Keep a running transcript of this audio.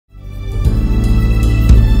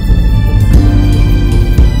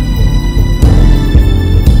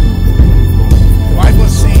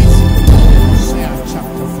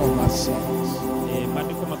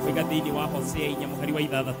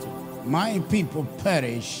My people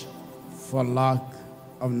perish for lack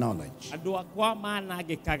of knowledge.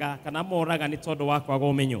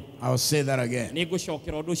 I'll say that again.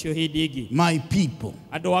 My people,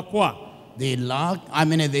 they lack,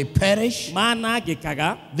 they perish,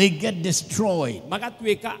 they get destroyed,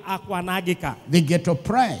 they get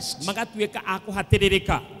oppressed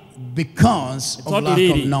because of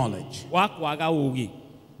lack of knowledge.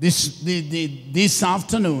 This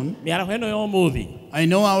afternoon, I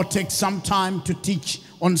know I'll take some time to teach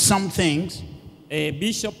on some things.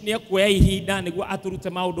 Bishop I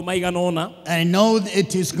know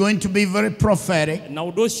it is going to be very prophetic,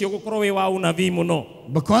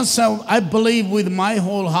 because I believe with my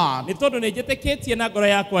whole heart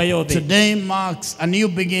today marks a new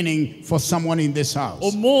beginning for someone in this house.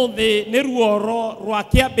 And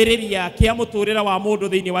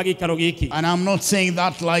I'm not saying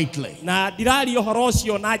that lightly.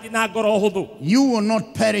 You will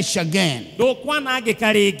not perish again.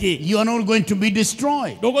 You are not going to be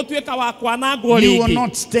destroyed. You will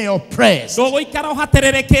not stay oppressed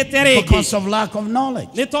because of lack of knowledge.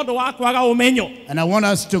 And I want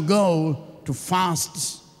us to go to 1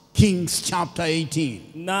 Kings chapter 18.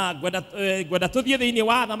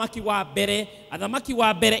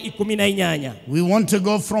 We want to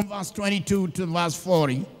go from verse 22 to verse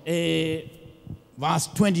 40. Verse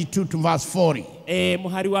 22 to verse 40.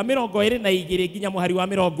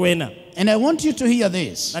 And I want you to hear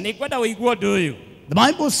this. The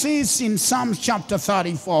Bible says in Psalm chapter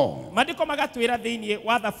 34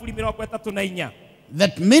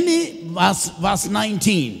 that many, verse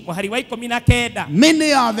 19,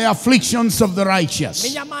 many are the afflictions of the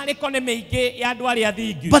righteous,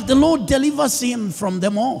 but the Lord delivers him from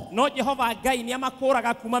them all. I'll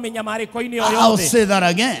say that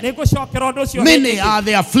again. Many are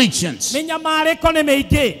the afflictions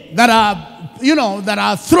that are, that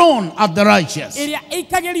are thrown at the righteous.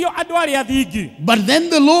 But then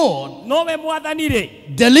the Lord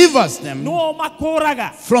delivers them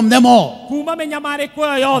from them all.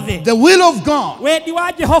 The will of God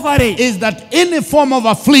is that any form of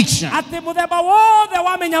affliction that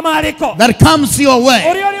comes your way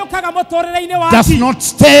does not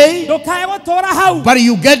stay, but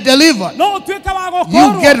you get delivered. You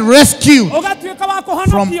get rescued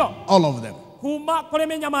from all of them.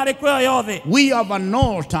 We have an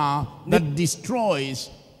altar that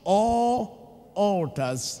destroys all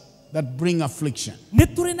altars that bring affliction.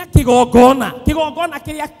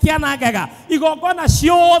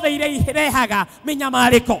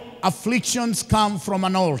 Afflictions come from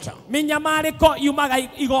an altar. But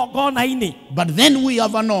then we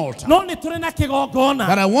have an altar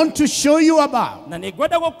that I want to show you about,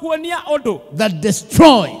 that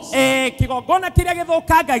destroys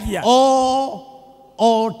all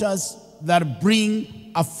altars that bring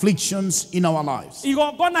afflictions in our lives.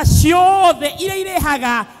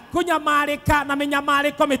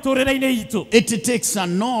 It takes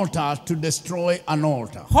an altar to destroy an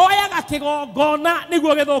altar.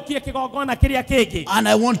 And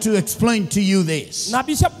I want to explain to you this,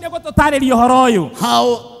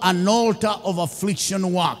 how an altar of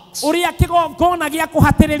affliction works, and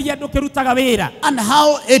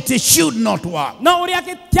how it should not work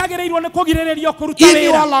in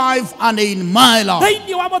your life and in my life,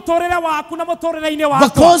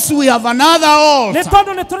 because we have another altar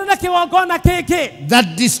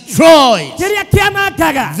that destroys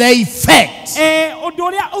the effects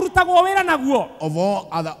of all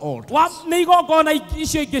other altars.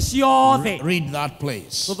 Read that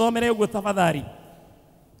place. 1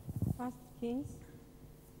 Kings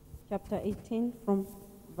chapter 18 from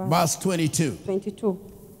verse 22.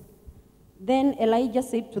 Then Elijah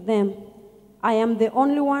said to them, I am the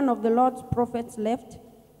only one of the Lord's prophets left,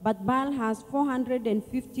 but Baal has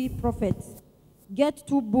 450 prophets. Get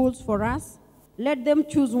 2 bulls for us, let them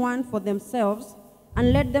choose one for themselves,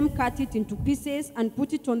 and let them cut it into pieces and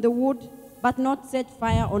put it on the wood, but not set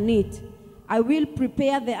fire on it. I will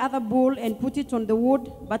prepare the other bull and put it on the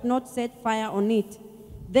wood, but not set fire on it.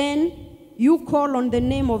 Then you call on the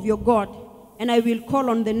name of your God, and I will call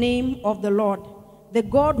on the name of the Lord. The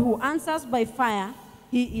God who answers by fire,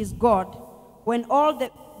 he is God. Then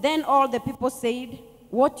all the people said,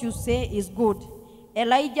 what you say is good.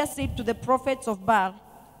 Elijah said to the prophets of Baal,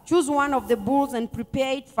 choose one of the bulls and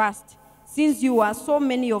prepare it fast, since you are so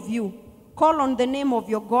many of you. Call on the name of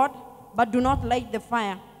your God, but do not light the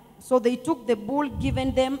fire. So they took the bull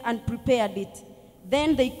given them and prepared it.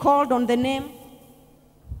 Then they called on the name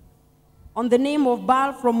of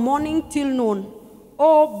Baal from morning till noon.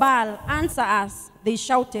 Oh Baal, answer us, they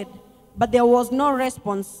shouted. But there was no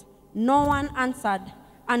response. No one answered.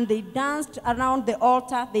 and they danced around the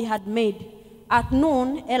altar they had made. At noon,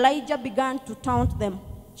 Elijah began to taunt them.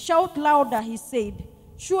 "Shout louder," he said.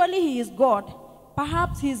 "Surely he is God.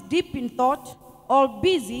 Perhaps he is deep in thought, or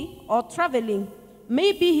busy, or traveling.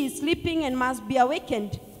 Maybe he is sleeping and must be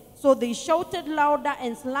awakened." So they shouted louder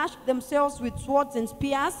and slashed themselves with swords and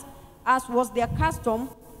spears, as was their custom,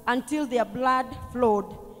 until their blood flowed.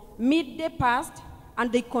 Midday passed,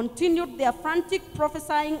 and they continued their frantic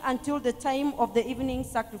prophesying until the time of the evening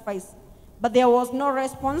sacrifice. But there was no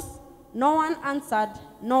response. No one answered.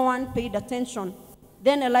 No one paid attention.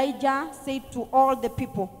 Then Elijah said to all the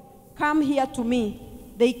people, "Come here to me."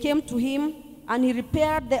 They came to him, and he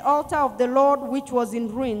repaired the altar of the Lord, which was in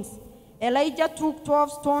ruins. Elijah took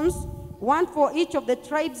 12 stones, one for each of the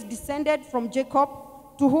tribes descended from Jacob,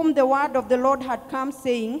 to whom the word of the Lord had come,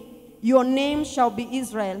 saying, "Your name shall be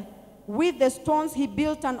Israel." With the stones he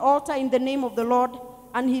built an altar in the name of the Lord,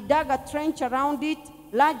 and he dug a trench around it,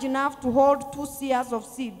 large enough to hold 2 seahs of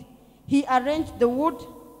seed. He arranged the wood,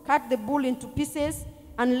 cut the bull into pieces,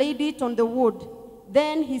 and laid it on the wood.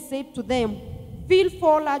 Then he said to them, "Fill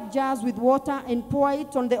 4 large jars with water and pour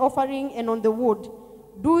it on the offering and on the wood."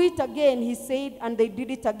 "Do it again," he said, and they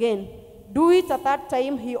did it again. "Do it a 3rd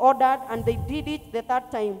time," he ordered, and they did it the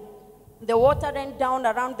 3rd time. The water ran down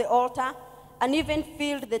around the altar and even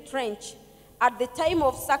filled the trench. At the time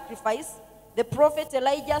of sacrifice, the prophet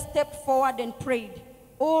Elijah stepped forward and prayed,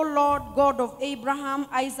 "O Lord God of Abraham,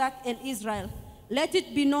 Isaac, and Israel, let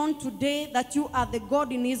it be known today that you are the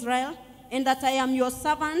God in Israel, and that I am your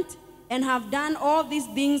servant, and have done all these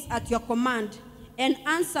things at your command. And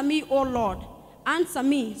answer me, O Lord. Answer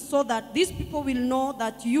me, so that these people will know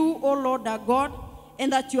that you, O Lord, are God,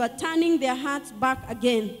 and that you are turning their hearts back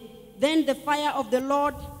again." Then the fire of the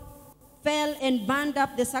Lord fell and burned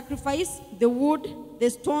up the sacrifice, the wood, the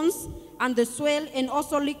stones, and the soil, and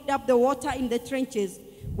also licked up the water in the trenches.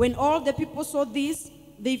 When all the people saw this,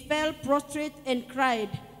 they fell prostrate and cried,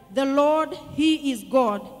 "The Lord, he is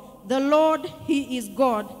God. The Lord, he is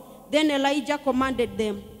God." Then Elijah commanded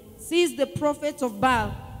them, "Seize the prophets of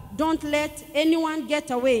Baal. Don't let anyone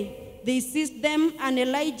get away." They seized them, and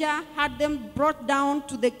Elijah had them brought down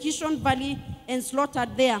to the Kishon Valley and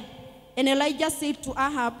slaughtered there. And Elijah said to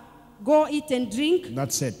Ahab, "Go eat and drink."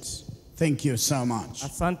 That's it. Thank you so much.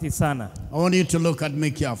 Asante sana. I want you to look at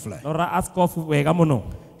me carefully. Nora askofu wega muno.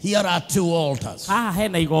 Here are 2 altars. Haha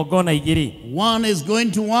hena igongona igiri. One is going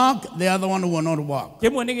to work, the other one will not work.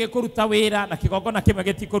 Kimwe ni gikuruta wira na kigongona kimwe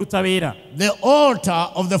gitikuruta wira. The altar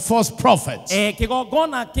of the false prophets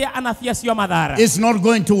kigongona kia anafia sio madhara. is not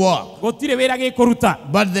going to work. Gotire wira gikuruta.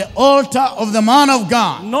 But the altar of the man of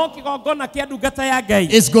God No kigongona kia ndungata ya Ngai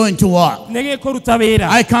is going to work. ni gikuruta wira.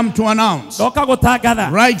 I come to announce Doka gutangatha.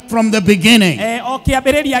 right from the beginning, O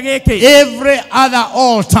kiambiriria giki. every other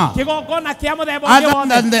altar Kigongona kia muthemba other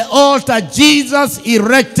than the altar Jesus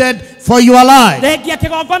erected for your life are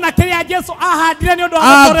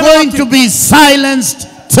going to be silenced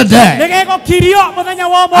today.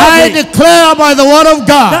 I declare by the word of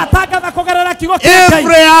God,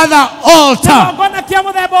 every other altar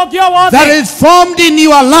that is formed in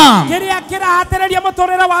your land,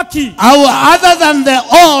 other than the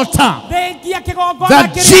altar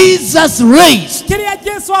that Jesus raised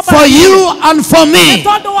for you and for me,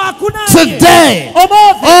 today,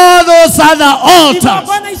 all those other altars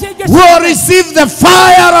will receive the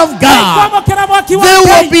fire of God. They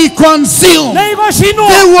will be consumed.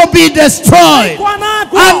 They will be destroyed,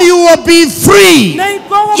 and you will be free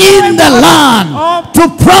in the land to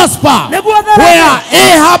prosper. Where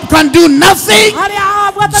Ahab can do nothing,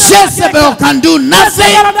 Jezebel can do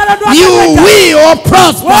nothing, you will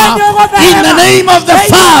prosper in the name of the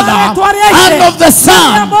Father, and of the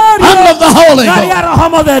Son, and of the Holy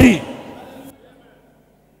Ghost.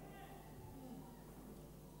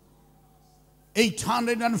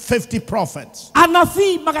 850 prophets.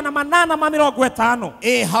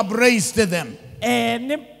 Ahab raised them.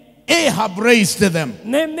 Ahab raised them.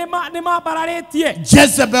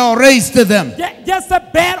 Jezebel raised them.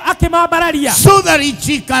 So that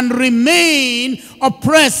she can remain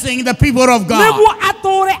oppressing the people of God.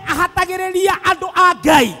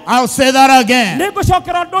 I'll say that again.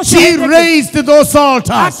 She raised those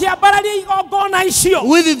altars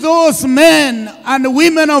with those men and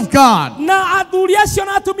women of God.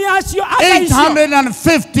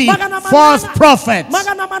 850 false prophets.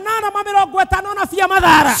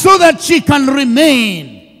 So that she can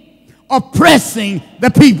remain oppressing the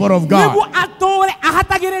people of God.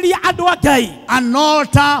 An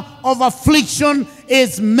altar of affliction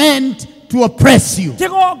is meant to oppress you.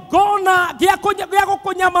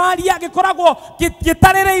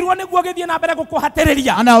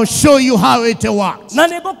 And I'll show you how it works.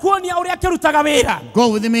 Go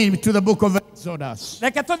with me to the book of Exodus.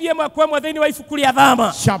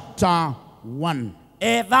 Chapter 1.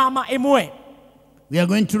 We are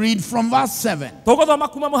going to read from verse 7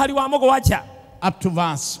 up to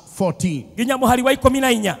verse 14.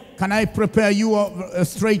 Can I prepare you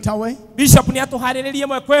straight away?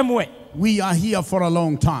 We are here for a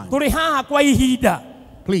long time.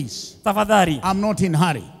 Please. I'm not in a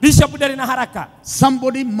hurry.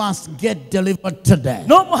 Somebody must get delivered today.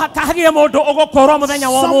 Somebody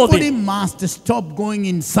must stop going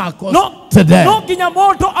in circles today.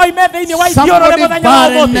 Somebody's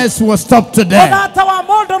barrenness will stop today.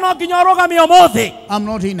 I'm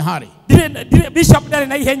not in a hurry.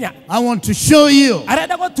 I want to show you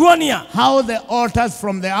how the altars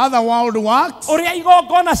from the other world works. And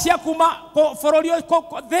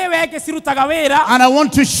I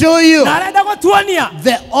want to show you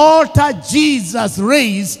the altar Jesus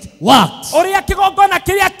raised works. And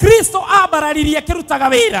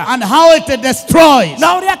how it destroys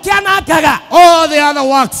all the other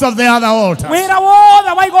works of the other altars.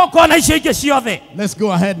 Let's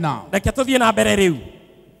go ahead now.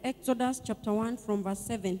 Exodus chapter 1 from verse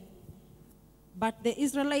 7. But the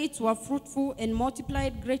Israelites were fruitful and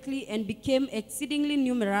multiplied greatly and became exceedingly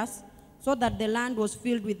numerous, so that the land was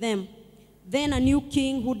filled with them. Then a new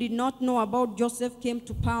king who did not know about Joseph came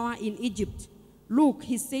to power in Egypt. Look,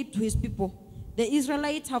 he said to his people, the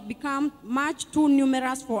Israelites have become much too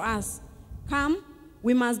numerous for us. Come,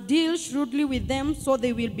 we must deal shrewdly with them so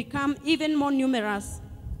they will become even more numerous.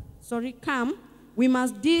 Come. We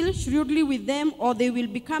must deal shrewdly with them or they will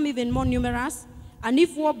become even more numerous. And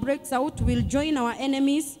if war breaks out, we'll join our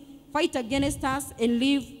enemies, fight against us, and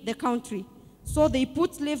leave the country. So they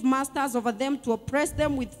put slave masters over them to oppress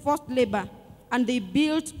them with forced labor. And they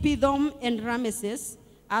built Pithom and Ramesses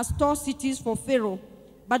as store cities for Pharaoh.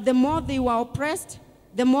 But the more they were oppressed,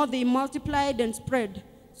 the more they multiplied and spread.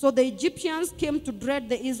 So the Egyptians came to dread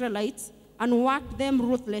the Israelites and worked them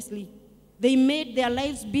ruthlessly. They made their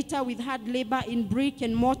lives bitter with hard labor in brick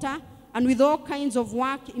and mortar and with all kinds of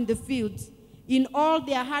work in the fields. In all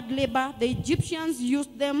their hard labor, the Egyptians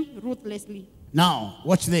used them ruthlessly. Now,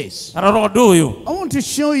 watch this. I want to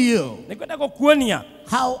show you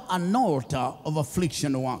how an altar of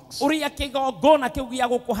affliction works. In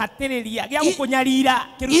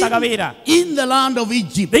the land of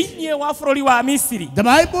Egypt, the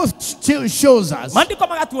Bible still shows us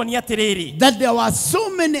that there were so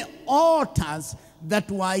many altars that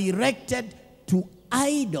were erected to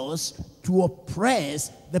idols to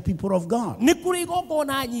oppress the people of God.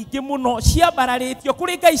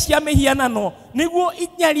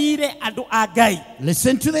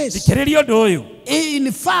 Listen to this.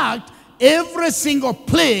 In fact, every single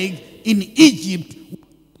plague in Egypt was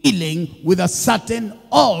dealing with a certain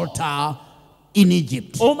altar in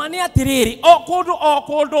Egypt.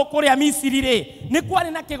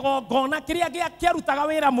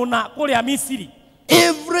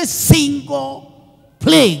 Every single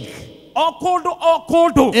plague.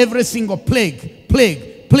 Every single plague.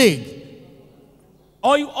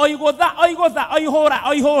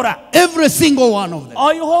 Every single one of them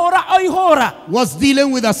was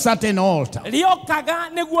dealing with a certain altar. Whether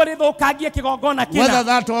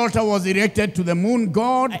that altar was erected to the moon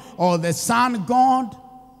god or the sun god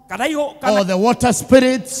or the water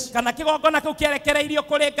spirits.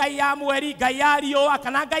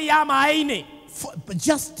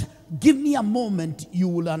 Just give me a moment, you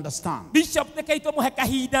will understand.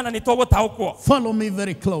 Follow me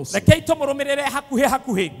very closely.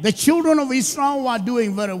 The children of Israel were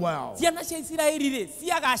doing very well.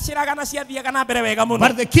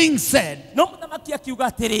 But the king said,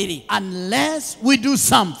 unless we do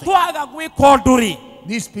something,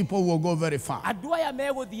 these people will go very far.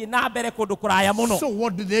 So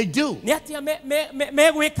what do?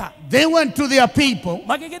 They went to their people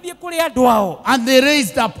and they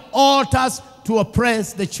raised up altars to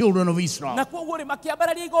oppress the children of Israel.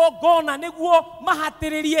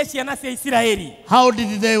 How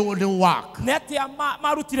did they work?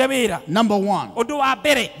 Number one,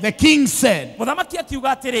 the king said,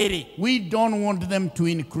 we don't want them to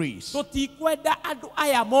increase.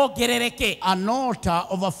 An altar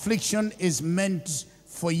of affliction is meant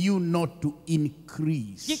for you not to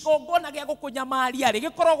increase.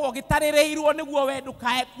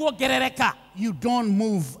 You don't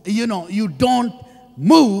move, you don't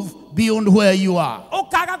move beyond where you are.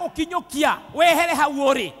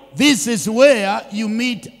 This is where you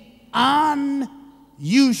meet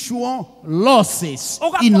unusual losses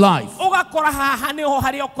in life.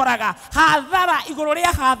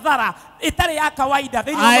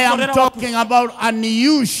 I am talking about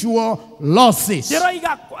unusual losses.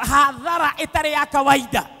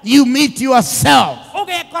 You meet yourself.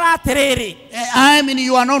 I mean,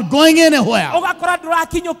 you are not going anywhere.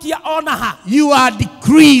 You are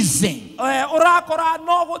decreasing.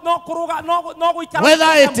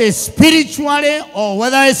 Whether it is spiritually or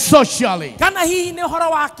whether it's socially, whether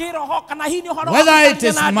it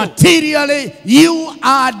is materially, you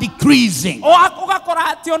are decreasing.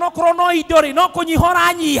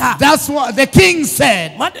 That's what the king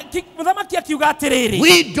said.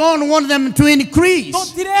 We don't want them to increase.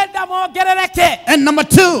 And number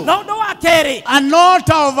two, an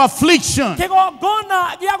altar of affliction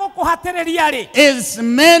is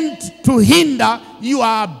meant to hinder your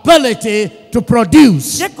ability to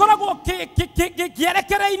produce.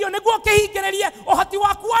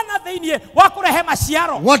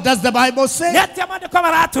 What does the Bible say?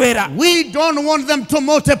 We don't want them to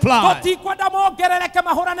multiply.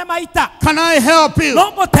 Can I help you?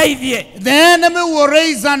 The enemy will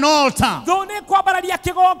raise an altar so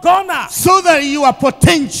that your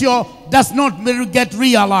potential does not get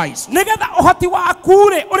realized. The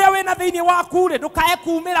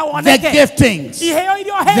giftings, the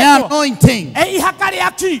anointing,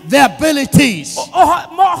 the abilities.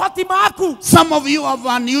 Some of you have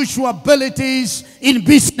unusual abilities in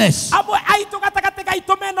business.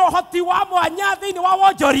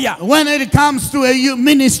 When it comes to a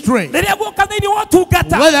ministry,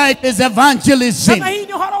 whether it is evangelism,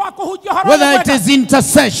 whether it is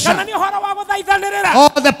intercession, or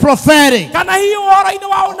the prophetic, or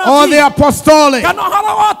the apostolic,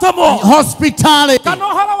 hospitality,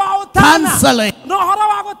 counseling,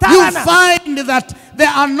 you find that the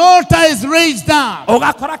altar is raised down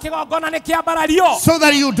so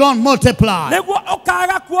that you don't multiply. The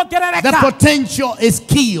potential is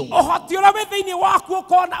killed.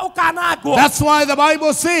 That's why the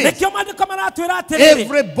Bible says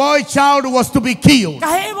every boy child was to be killed so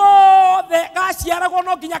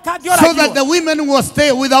that the women will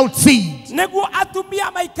stay without seed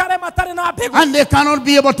and they cannot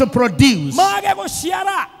be able to produce.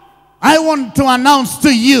 I want to announce to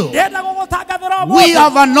you, we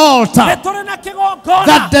have an altar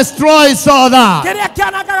that destroys all that.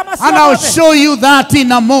 And I'll show you that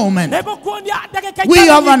in a moment. We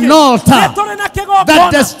have an altar that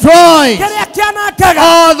destroys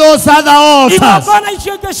all those other altars. And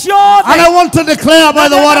I want to declare by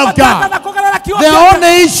the word of God, the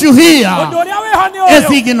only issue here is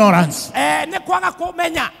ignorance.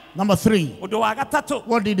 Number three,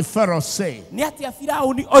 what did Pharaoh say?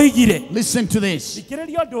 Listen to this.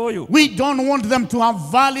 We don't want them to have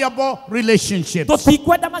valuable relationships.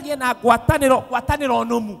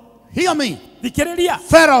 Hear me.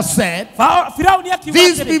 Pharaoh said,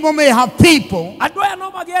 these people may have people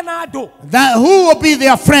that who will be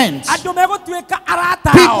their friends, people that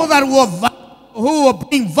who will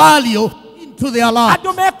bring value to their life.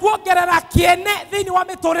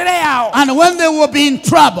 And when they will be in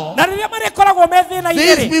trouble, these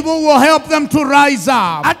people will help them to rise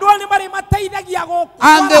up,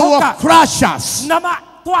 and they will crush us.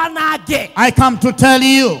 I come to tell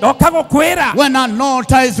you, when an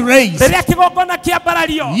altar is raised,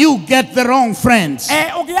 you get the wrong friends,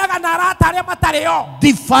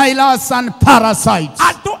 defilers and parasites.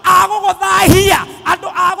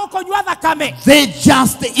 They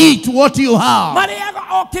just eat what you have.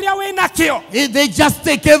 They just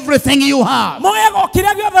take everything you have.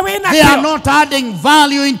 They are not adding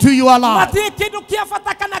value into your life.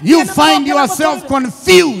 You find yourself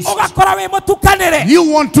confused.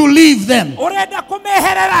 You want to leave them,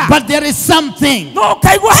 but there is something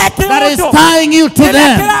that is tying you to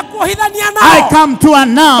them. I come to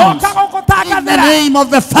announce in the name of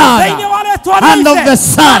the Father and of the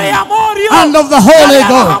Son and of the Holy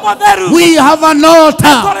Ghost, we have an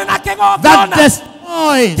altar that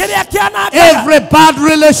destroys every bad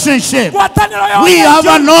relationship. We have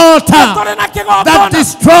an altar that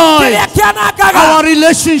destroys our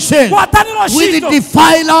relationship with the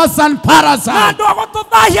defilers and parasites,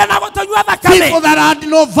 people that add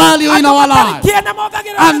no value in our life.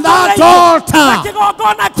 And that altar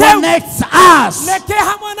connects us.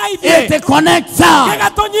 It connects us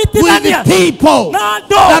with the people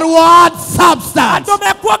that will add substance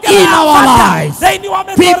in our lives,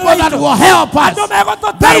 people that will help us,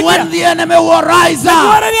 that when the enemy will rise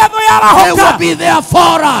up, they will be there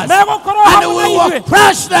for us, and we will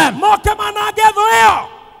crush them.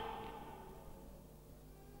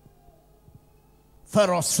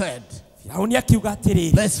 Pharaoh said,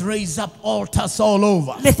 Let's raise up altars all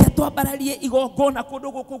over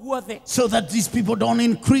so that these people don't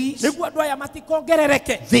increase, they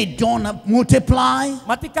don't multiply,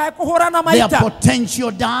 their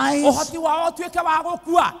potential dies.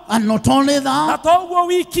 And not only that,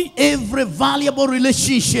 every valuable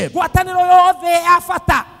relationship,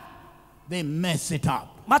 they mess it up.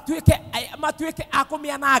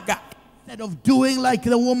 Instead of doing like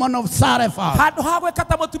the woman of Zarephath,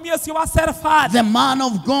 the man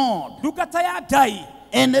of God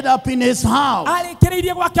ended up in his house.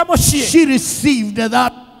 She received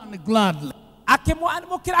that gladly.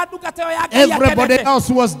 Everybody else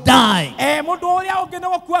was dying,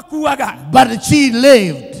 but she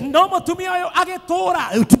lived together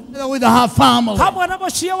with her family,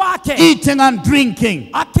 eating and drinking.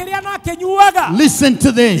 Listen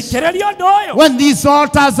to this. When these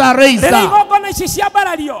altars are raised up,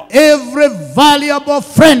 every valuable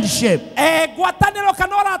friendship,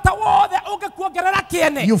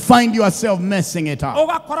 you find yourself messing it up.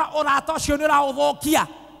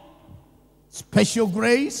 Special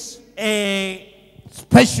grace,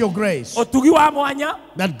 special grace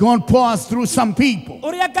that God pours through some people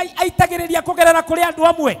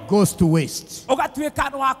goes to waste.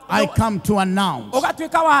 I come to announce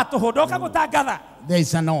there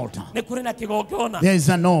is an altar. There is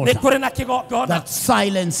an altar that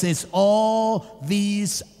silences all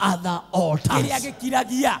these other altars.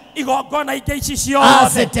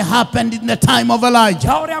 As it happened in the time of Elijah.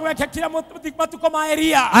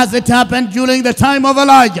 As it happened during the time of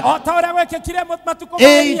Elijah.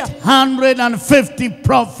 850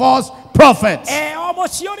 false prophets.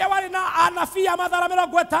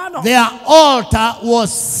 Their altar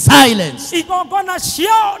was silenced. It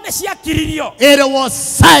was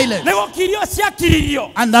silent.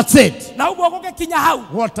 And that's it.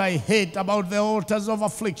 What I hate about the altars of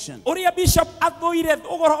affliction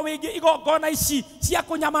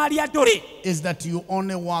is that you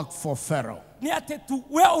only work for Pharaoh.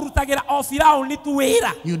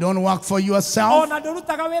 You don't work for yourself.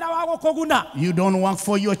 You don't work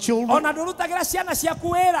for your children.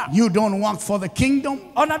 You don't work for the kingdom.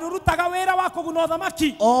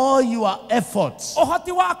 All your efforts,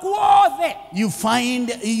 you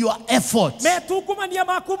find your efforts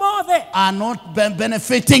are not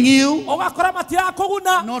benefiting you,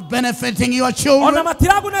 not benefiting your children.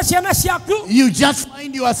 You just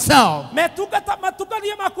find yourself,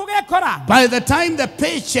 by the time the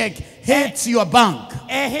paycheck hits your bank,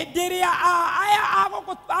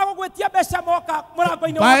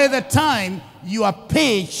 by the time your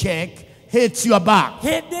paycheck hits your bank,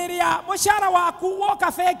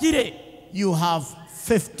 you have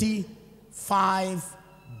 55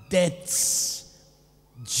 debts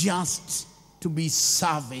just to be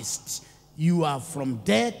serviced. You are from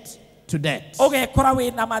debt to debt.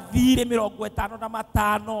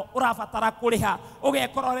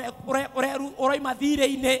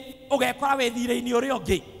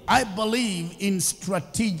 I believe in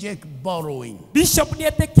strategic borrowing.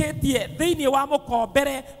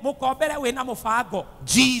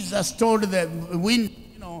 Jesus told the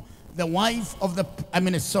wife of the,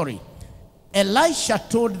 Elisha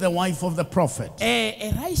told the wife of the prophet,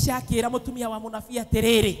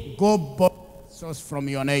 go borrow from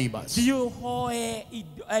your neighbors.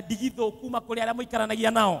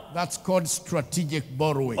 That's called strategic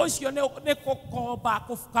borrowing.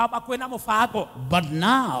 But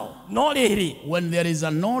now, when there is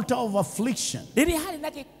an altar of affliction,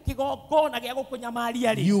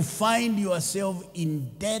 you find yourself in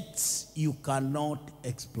debts you cannot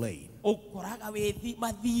explain. And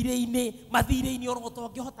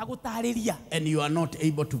you are not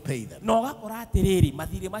able to pay them.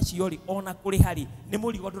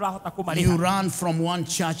 You run from one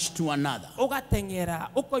church to another.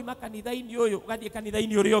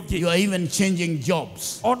 You are even changing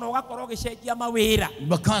jobs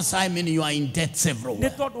because you are in debts everywhere.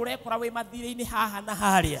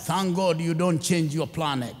 Thank God you don't change your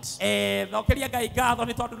planet.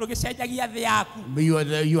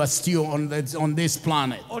 You are still on this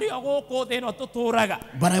planet.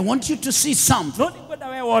 But I want you to see something.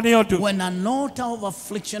 When an altar of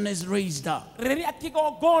affliction is raised up,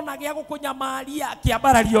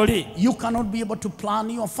 you cannot be able to plan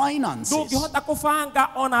your finances.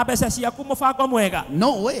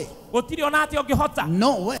 No way.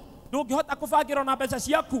 No way.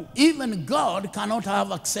 Even God cannot have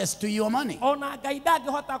access to your money,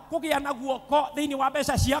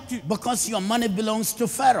 because your money belongs to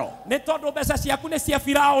Pharaoh.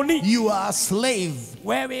 You are a slave.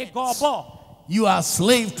 You are a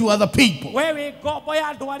slave to other people.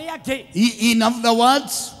 In other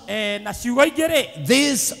words,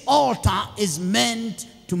 this altar is meant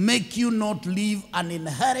to make you not leave an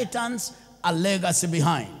inheritance, a legacy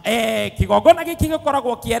behind. But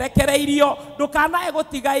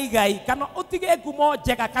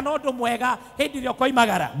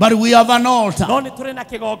we have an altar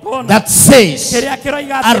that says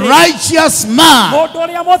a righteous man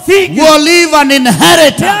will leave an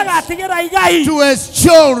inheritance to his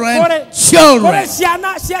children.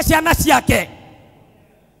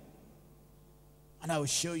 And I will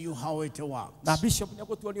show you how it works.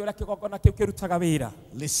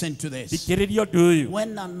 Listen to this.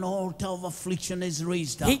 When an altar of affliction is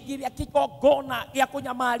raised up, if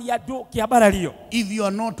you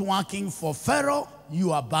are not working for Pharaoh,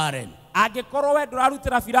 you are barren.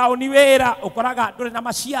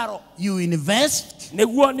 You invest,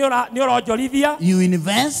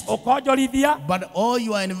 but all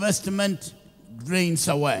your investment drains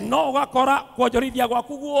away. You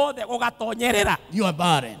are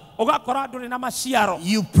barren.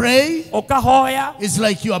 You pray, it's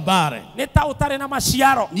like you are barren.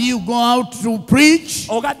 You go out to preach,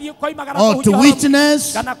 or to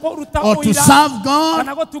witness, or to serve God,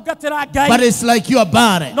 but it's like you are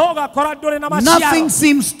barren. Nothing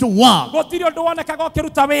seems to work.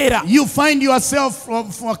 You find yourself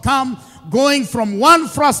going from one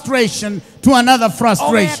frustration to another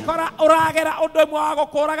frustration,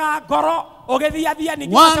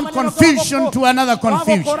 one confusion to another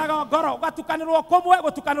confusion.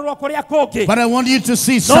 But I want you to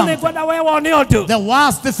see something. The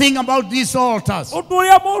worst thing about these altars,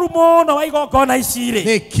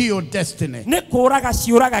 they kill destiny. They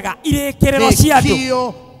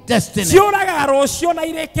kill destiny.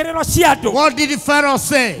 What did Pharaoh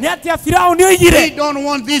say? We don't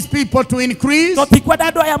want these people to increase. We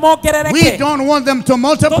don't want them to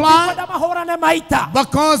multiply.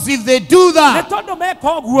 Because if they do that,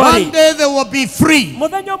 one day they will be free. They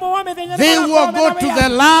will go to the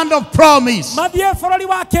land of promise.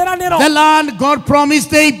 The land God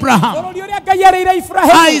promised Abraham,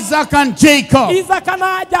 Isaac and Jacob.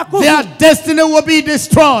 Their destiny will be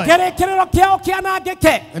destroyed.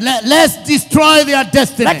 Let's destroy their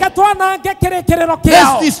destiny. Let's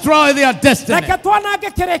destroy their destiny. Let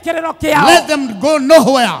them go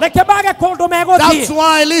nowhere. That's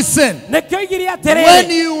why, listen, when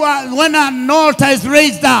an altar is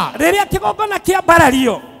raised up,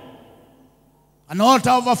 an altar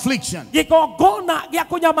of affliction, you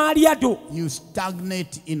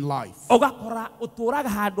stagnate in life. I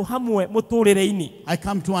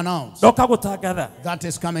come to announce that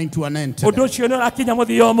is coming to an end today.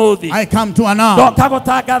 I come to announce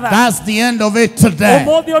that's the end of it today.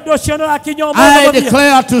 I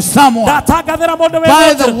declare to someone, by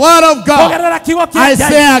the word of God, I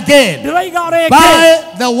say again, by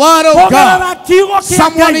the word of God,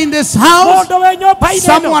 someone in this house,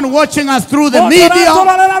 someone watching us through the media,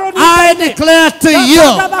 I declare to you,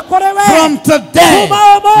 from today,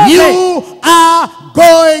 you are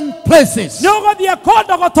going places. And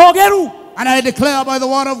I declare by the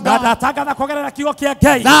word of God, that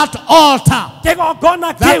altar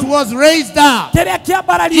that was raised up in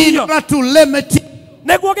order to limit you, in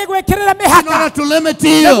order to limit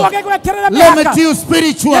you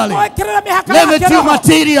spiritually, limit you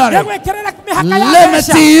materially, limit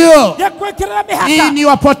you in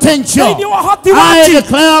your potential. I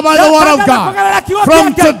declare by the word of God,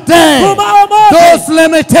 from today, those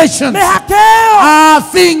limitations are a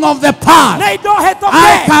thing of the past. I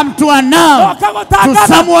come to announce to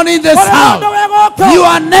someone in this house,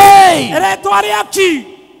 your name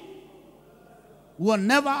will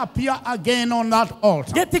never appear again on that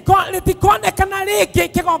altar. And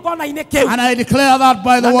I declare that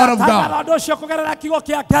by the word of God.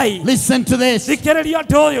 Listen to this.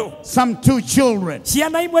 Some 2 children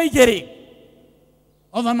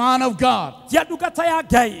of a man of God,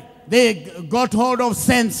 they got hold of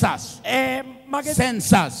censers.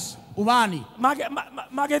 Censers. Uvani.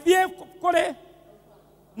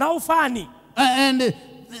 And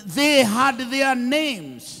they had their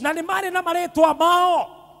names.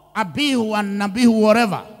 Abihu and Nabihu,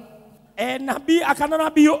 whatever. And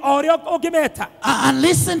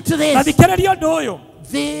listen to this.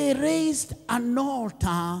 They raised an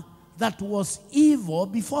altar that was evil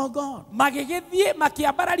before God.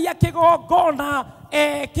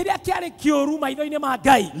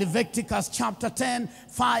 Leviticus chapter 10,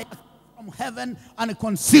 fire from heaven and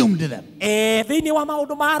consumed them.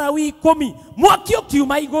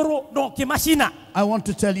 I want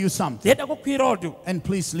to tell you something, and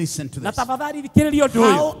please listen to this. How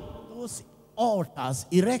those altars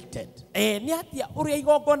erected.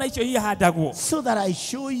 So that I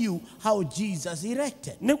show you how Jesus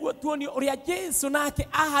erected.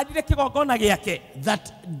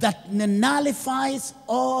 That nullifies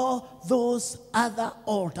all those other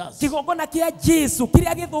altars.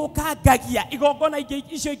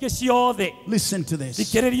 Listen to this.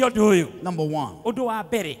 Number one,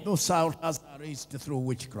 those altars are raised through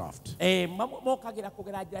witchcraft.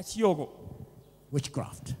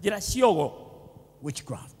 Witchcraft.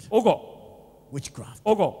 Witchcraft. Witchcraft.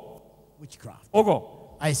 Witchcraft.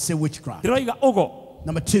 I say witchcraft.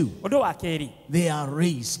 Number two, they are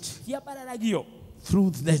raised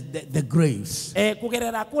through the graves,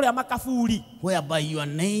 whereby your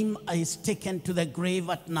name is taken to the grave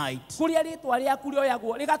at night,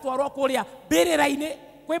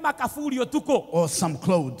 or some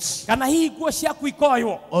clothes,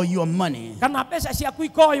 or your money,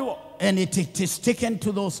 and it is taken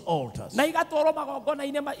to those altars.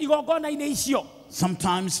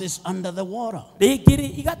 Sometimes it's under the water.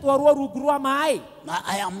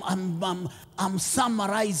 I'm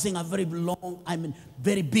summarizing a very long,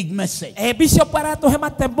 very big message.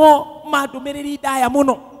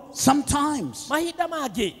 Sometimes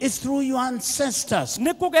it's through your ancestors,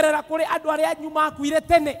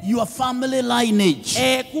 your family lineage.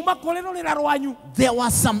 There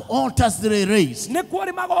were some altars that they raised that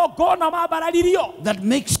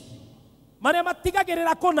makes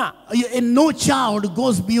and no child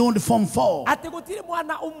goes beyond Form 4.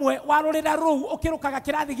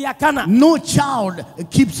 No child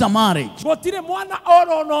keeps a marriage.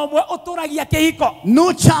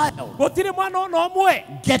 No child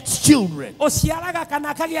gets children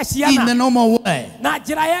in the normal way.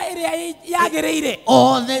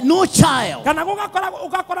 Or no child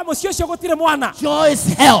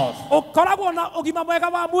enjoys health.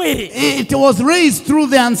 It was raised through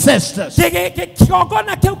the ancestors.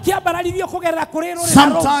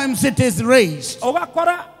 Sometimes it is raised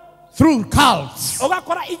through cults.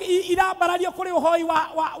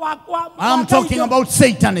 I'm talking about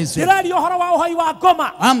Satanism.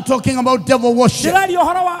 I'm talking about devil worship. I'm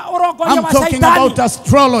talking about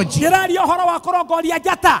astrology. I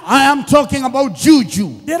am talking about juju.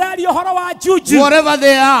 Whatever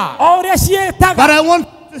they are. But I want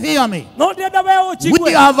to hear me.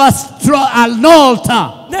 We have an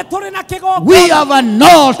altar. We have an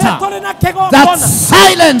altar that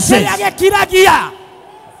silences.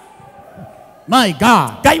 My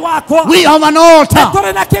God. We have an altar.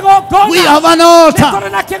 We have an altar.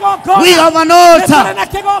 We have an altar.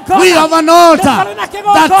 We have an altar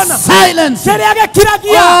that silences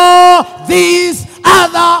all these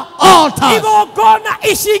other altars.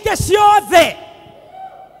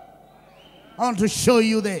 I want to show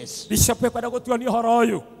you this.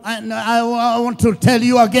 And I want to tell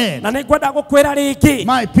you again.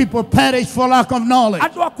 My people perish for lack of knowledge.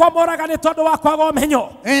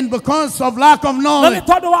 And because of lack of knowledge,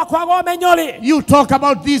 you talk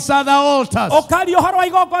about these other altars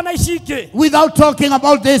without talking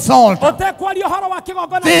about this altar.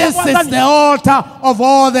 This is the altar of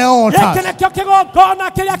all the altars.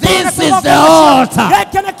 This is the altar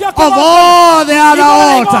of all the other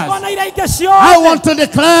altars. I want to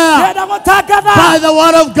declare by the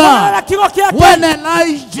word of God, when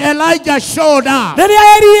Elijah showed up,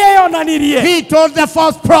 he told the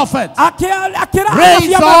false prophet,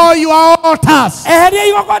 raise all your altars.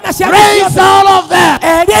 Raise all of them.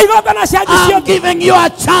 I'm giving you a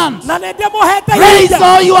chance. Raise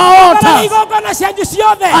all your altars.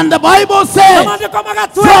 And the Bible says,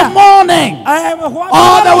 from morning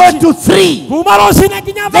all the way to 3,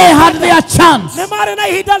 they had their chance.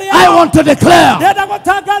 I want to declare,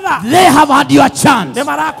 they have had your chance. They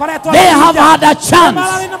have had a chance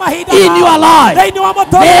in your life. They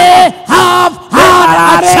have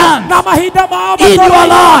had a chance in your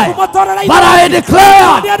life. But I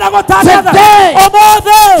declare,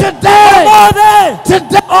 today,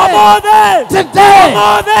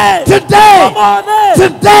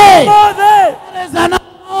 there is an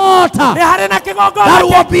altar that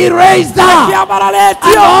will be raised up,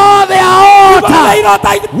 and all the altars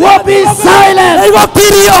will be silent. They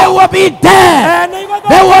will be dead.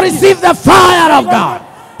 They will receive the fire of God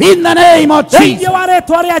in the name of Jesus.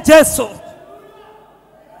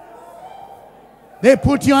 They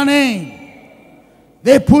put your name.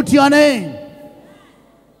 They put your name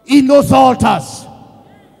in those altars.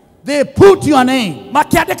 They put your name. They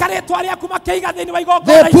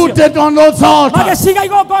put it on those altars.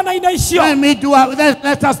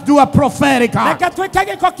 Let us do a prophetic act.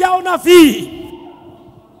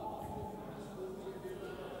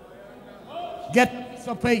 Get a piece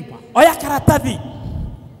of paper.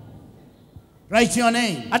 Write your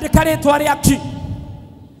name.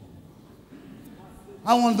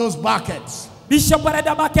 I want those buckets. Bishop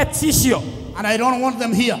barada buckets icio. And I don't want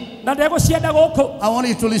them here. Na ndego cienda guku. I want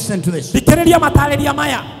you to listen to this. Thikiriria matariria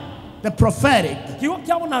maya. The prophetic Kiugo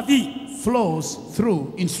kia unabii flows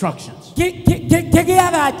through instructions. I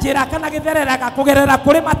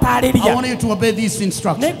want you to obey these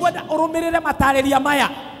instructions.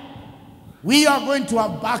 We are going to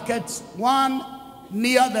have buckets, one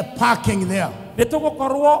near the parking there.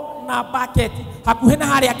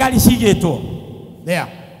 There.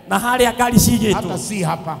 Hata si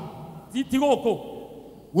hapa.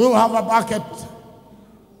 We'll have a bucket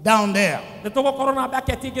down there.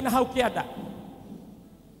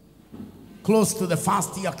 Close to the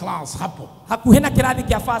first year class. Hapo.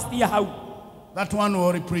 That one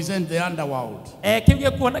will represent the underworld.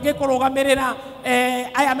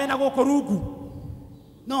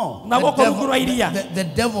 No, the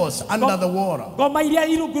devils under the water.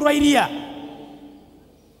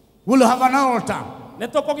 We'll have an altar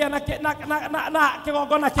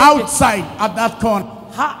outside at that corner.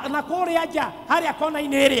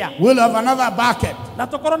 We'll have another bucket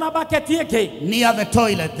near the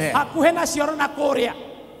toilet there.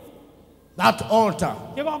 That altar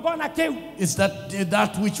is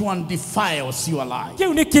that which one defiles your life.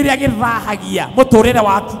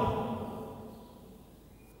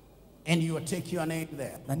 And you will take your name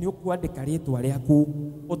there. I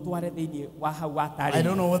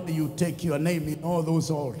don't know whether you take your name in all those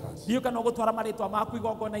altars.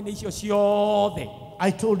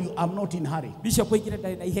 I told you I'm not in a hurry.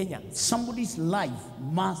 Somebody's life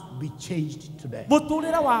must be changed today.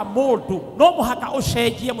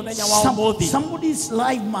 Somebody's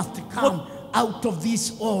life must come out of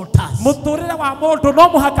these altars.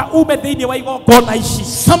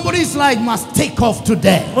 Somebody's life must take off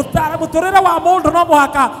today.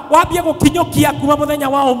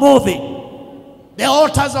 The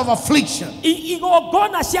altars of affliction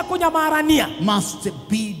must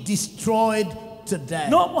be destroyed today.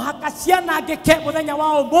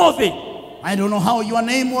 I don't know how your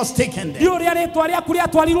name was taken there.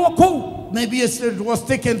 Maybe it was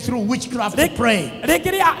taken through witchcraft to pray.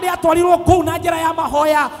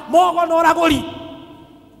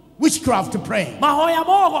 Witchcraft to pray.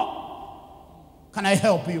 Can I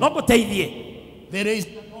help you? There is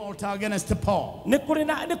an altar against Paul.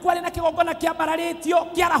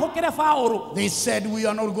 They said we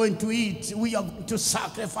are not going to eat, we are going to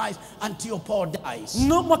sacrifice until Paul dies.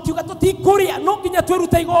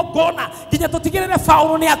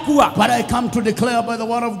 But I come to declare by the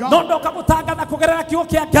word of God,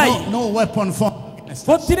 no weapon formed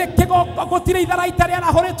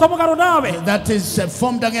that is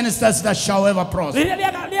formed against us that shall ever prosper.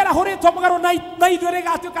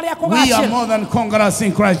 We are more than conquerors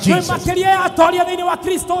in Christ Jesus.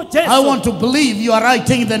 I want to believe you are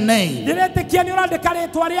writing the name,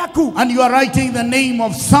 and you are writing the name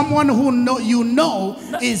of someone who you know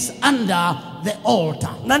is under the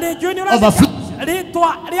altar of affliction.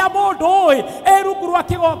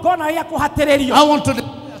 I want to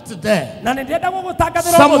today.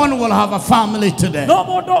 Someone will have a family today.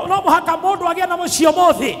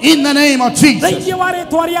 In the name of Jesus.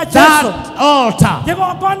 That altar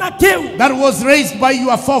that was raised by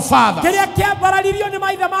your forefathers,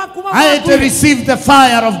 I had to receive the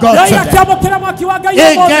fire of God today. It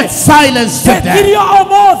gets silenced today.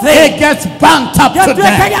 It gets burnt up today.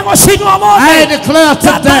 I declare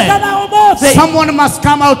today, someone must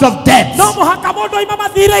come out of death. That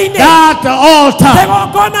altar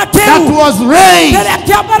that was raised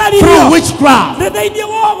through witchcraft.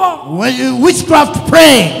 Witchcraft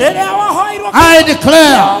praying. I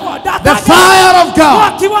declare the fire of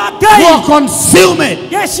God will consume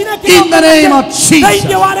it in the name of Jesus.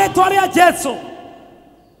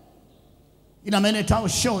 In a minute I will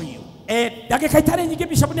show you.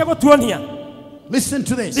 Listen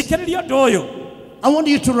to this. I want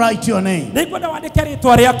you to write your name.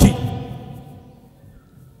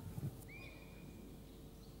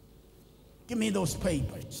 Give me those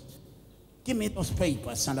papers. Give me those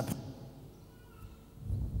papers.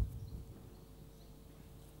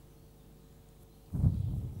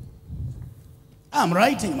 I'm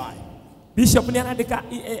writing mine.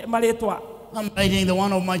 I'm writing the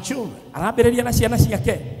one of my children.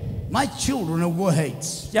 My children will hate.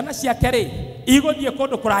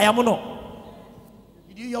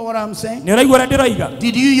 Did you hear what I'm saying?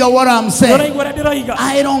 Did you hear what I'm saying?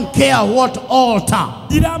 I don't care what altar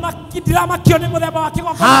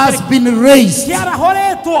has been raised.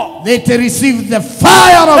 They receive the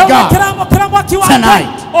fire of God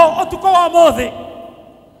tonight.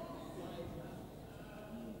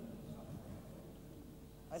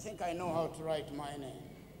 think I know how to write my name.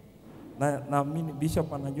 Na mimi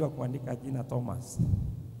Bishop anajua kuandika jina Thomas.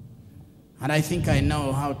 And I think I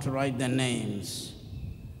know how to write the names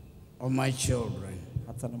of my children.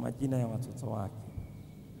 Hata na majina ya watoto wake.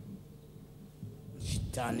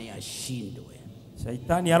 Shetani ashindwe.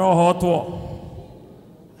 Shetani arohotwo.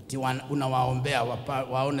 Ati unawaombea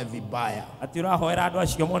waone vibaya. Ati urahoera andu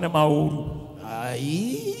acio mone mauru.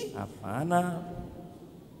 Ai, hapana.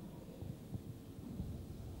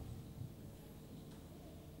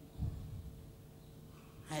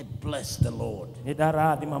 I bless the Lord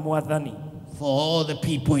for all the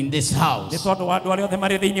people in this house who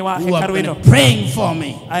have been praying for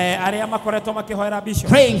me,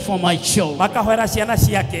 praying for my children.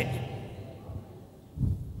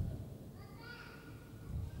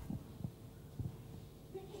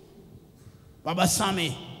 Baba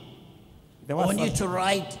Sami, I want you to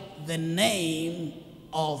write the name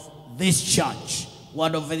of this church,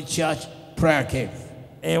 Word of the Church Prayer Cave.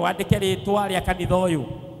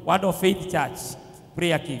 Word of Faith Church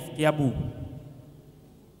Prayer Cave Kiambu.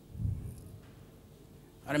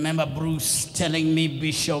 I remember Bruce telling me,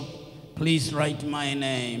 Bishop, please write my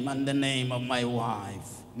name and the name of my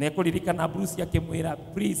wife. Bruce yakimwira,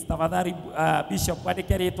 please tafadhali Bishop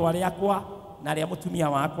andike ritwa riakwa na ria mutumia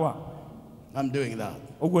wakwa. I'm doing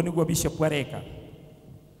that. Uguo niguo Bishop areka.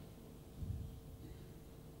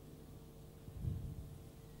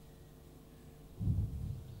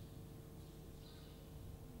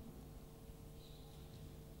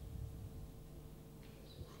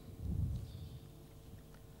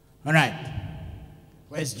 All right.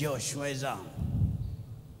 Where's Josh? Where's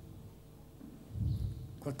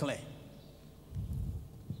Quickly.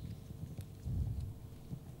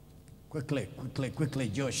 Quickly,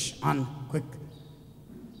 Josh. Quick.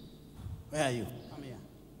 Where are you? Come here.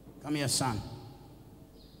 Come here, son.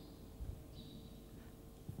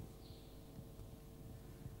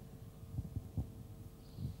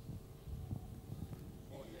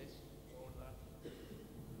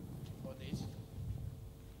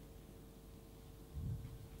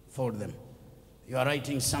 Fold them. You are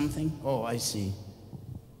writing something? Oh, I see.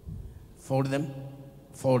 Fold them.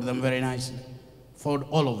 Fold them very nicely. Fold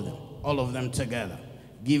all of them together.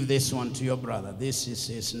 Give this one to your brother. This is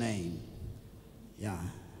his name. Yeah.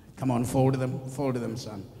 Come on, fold them,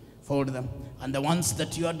 son. Fold them. And the ones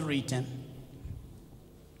that you had written,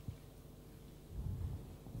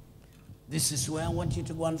 this is where I want you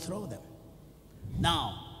to go and throw them.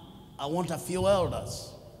 Now, I want a few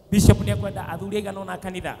elders. Bishop niakwenda athuri igana na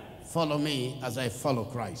kanitha. Follow me as I follow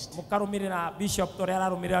Christ. Mukarumirira Bishop tore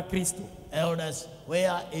ararumirira Kristo. Elders,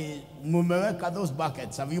 where is mumeweka those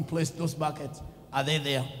buckets? Have you placed those buckets? Are they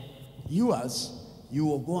there? You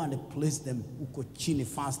will go and place them uko chini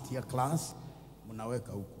first year class.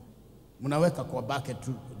 Munaweka uko. Munaweka kwa bucket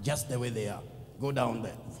just the way they are. Go down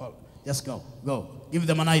there. Follow. Just go. Give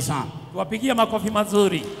them a nice hand. Tuwapigie makofi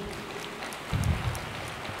mazuri.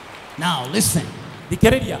 Now listen.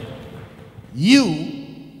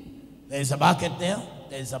 There's a bucket there.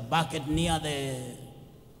 There's a bucket near the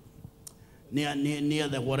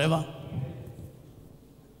whatever.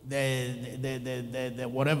 The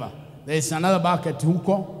whatever. There's another bucket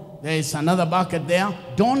huko. There's another bucket there.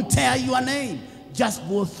 Don't tear your name. Just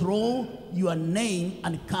go throw your name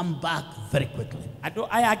and come back very quickly.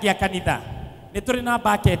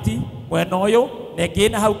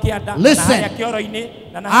 Listen,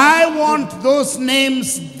 I want those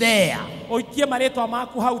names there. Listen,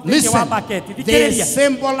 they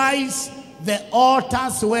symbolize the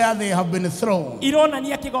altars where they have been thrown. Listen,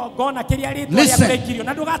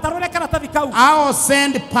 I will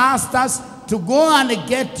send pastors to go and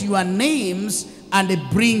get your names and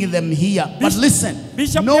bring them here. But listen,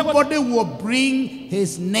 nobody will bring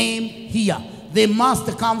his name here. They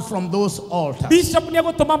must come from those altars. Bishop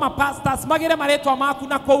niagutuma pastors magire maretwa maku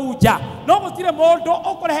na kouja no gutire mundu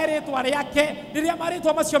ukureheretwa riake riria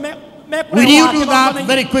maretwa macio me. Will you do that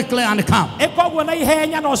very quickly and come? Ekogwo na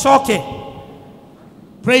ihenya no coke.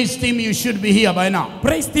 Praise team, you should be here by now.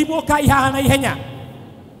 Praise team ukai haha na ihenya.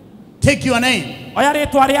 Take your name. Oya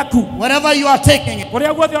retwa riaku. Wherever you are taking it.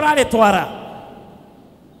 Kuria guothe uraretwara.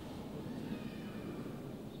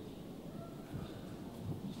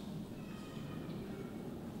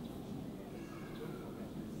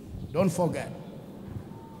 Don't forget.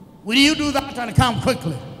 Will you do that and come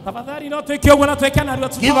quickly? Give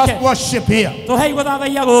us worship here.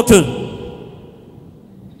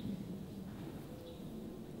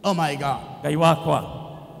 Oh my God.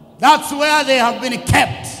 That's where they have been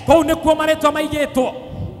kept. I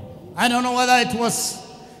don't know whether it was,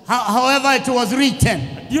 however it was written.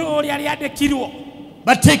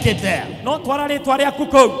 But take it there.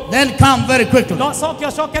 Then come very quickly.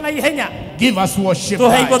 Give us worship.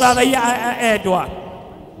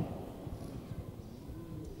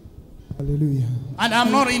 Hallelujah. And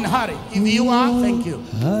I'm not in a hurry. If you are, thank you.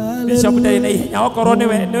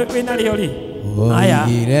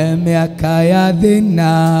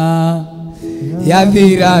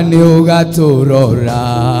 Yathira ni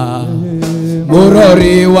ugaturora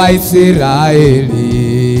Murori wa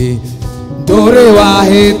Israeli Nduri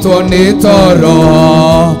wahitwo ni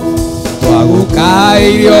toro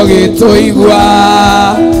Twagukairio gituigwa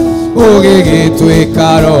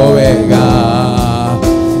Ugigitwika wega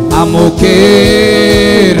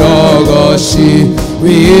Amukiro goshi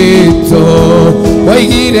wito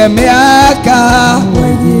Waigire miaka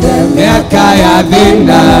ya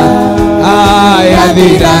thina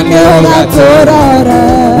Yathira ni ugaturora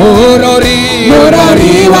Murori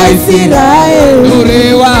wa Israeli Nduri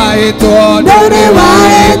wahitwo ni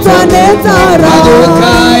toro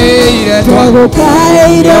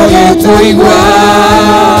Twagukairio gituigwa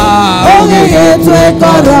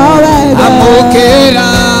Ugigitwika wega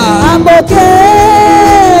Amukira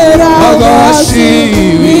ogoshi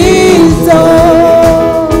wito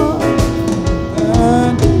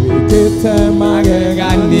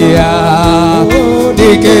Magegania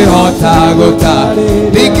Dikehota gotare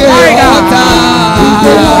Dikehota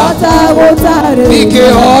gotare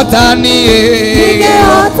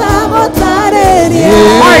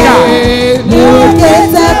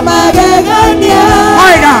Nukete magegania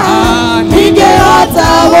Dikehota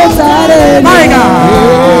gotare Nukete magegania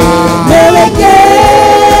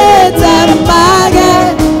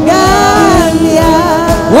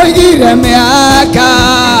Oigire miaka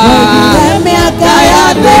ya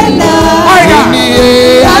thina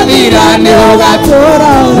Yathira ni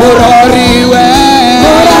ugaturora Murori wa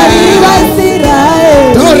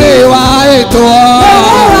Israeli Nduri wahitwo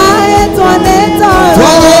ni toro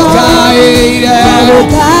Twagukairio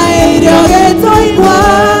gituigwa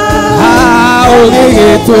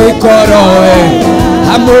Ugigitwika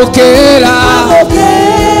wega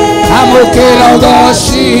Amukira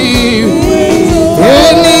ogoshi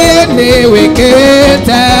Eni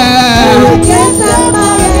wikete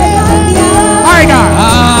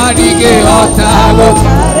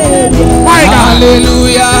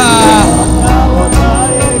Hallelujah.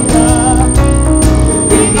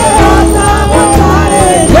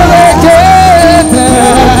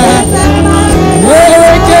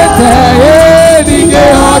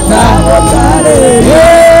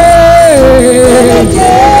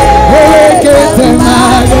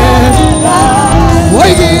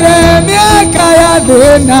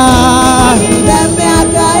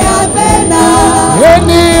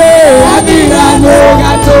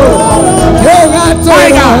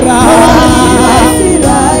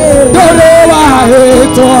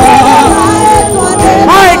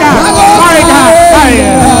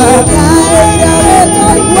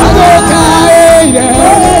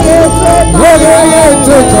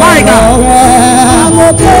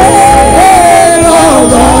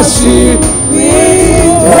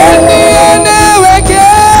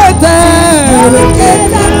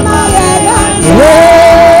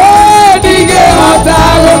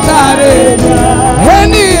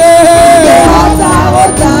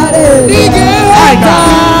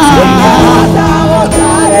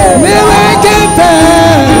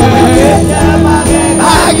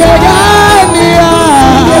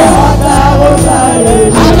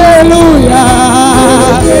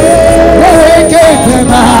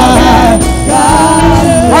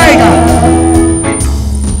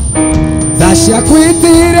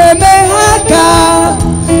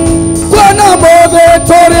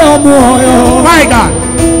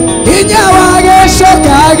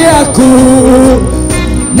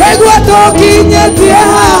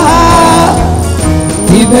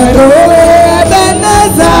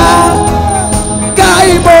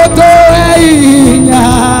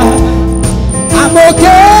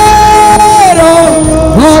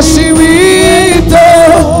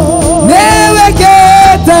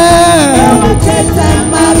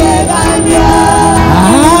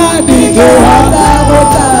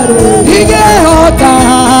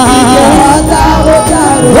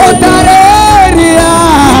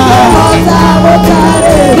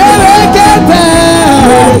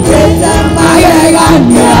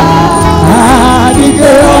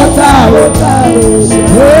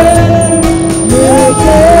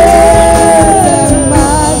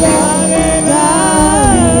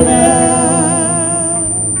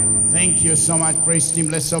 Thank you so much. Praise Him.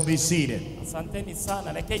 Let's all be seated. I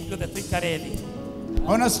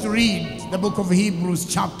want us to read the book of Hebrews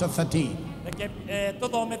chapter 13.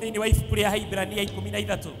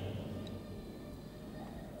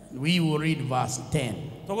 We will read verse 10.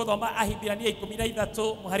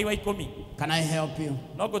 Can I help you?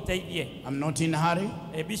 I'm not in a hurry.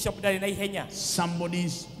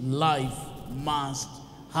 Somebody's life must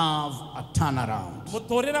have a turnaround.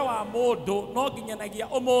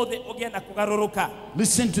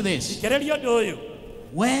 Listen to this.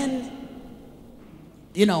 When,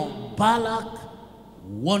 Balak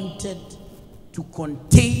wanted to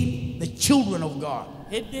contain the children of God,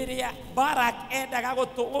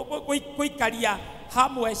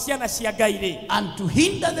 and to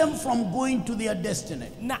hinder them from going to their destiny.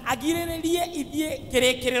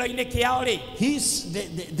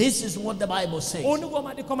 This is what the Bible says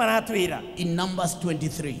in Numbers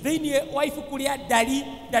 23.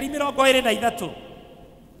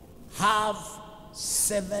 Have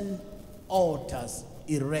 7 altars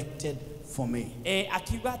erected for me.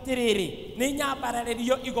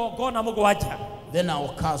 Then I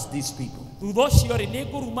will curse these people.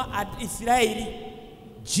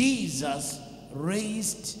 Jesus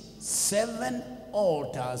raised 7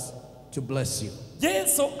 altars to bless you.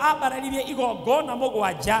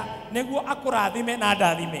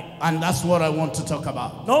 And that's what I want to talk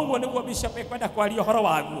about.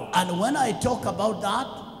 And when I talk about that,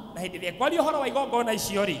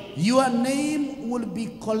 your name will be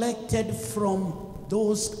collected from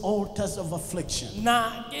those altars of affliction.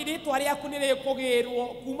 And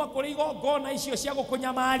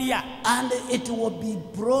it will be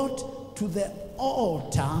brought to the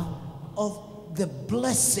altar of the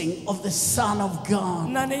blessing of the Son of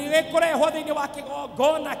God. I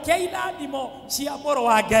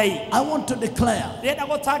want to declare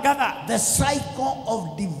the cycle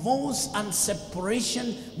of divorce and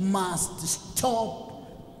separation must stop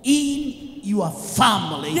in your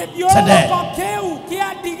family today.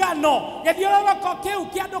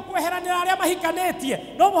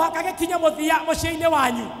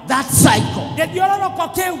 That cycle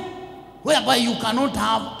whereby you cannot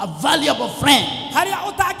have a valuable friend,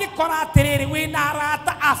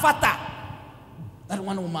 that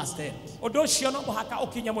one must end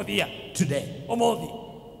today.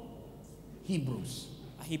 Hebrews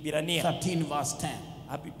 13 verse 10.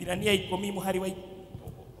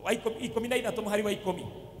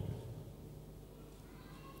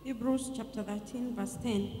 Hebrews chapter 13 verse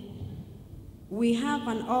 10. We have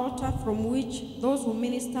an altar from which those who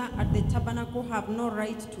minister at the tabernacle have no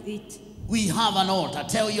right to eat. We have an altar.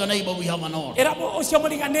 Tell your neighbor we have an altar.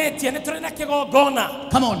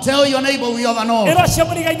 Come on, tell your neighbor we have an altar.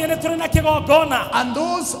 And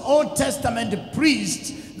those Old Testament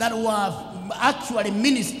priests that were actually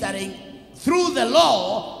ministering through the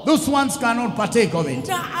law, those ones cannot partake of it.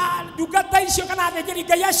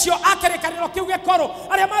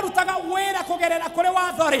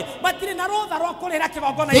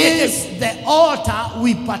 This the altar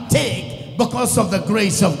we partake because of the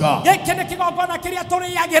grace of God. This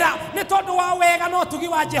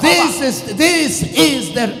is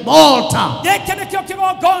the altar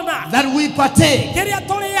that we partake,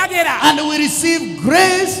 and we receive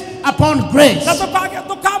grace upon grace.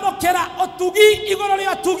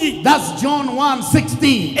 That's John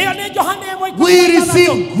 1:16. We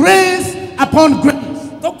receive grace upon grace.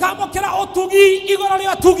 And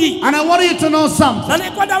I want you to know something.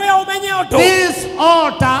 This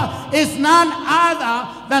altar is none other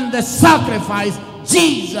than the sacrifice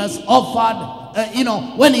Jesus offered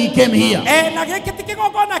when he came here.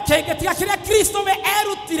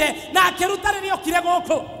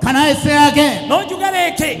 Can I say again?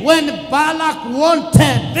 When Balak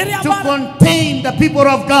wanted to contain the people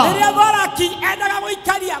of God,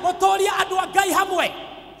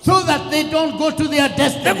 so that they don't go to their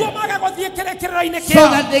destiny, so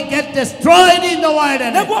that they get destroyed in the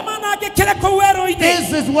wilderness.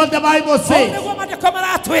 This is what the Bible says.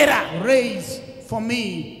 Raise for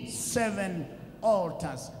me 7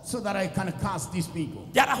 altars so that I can cast these people.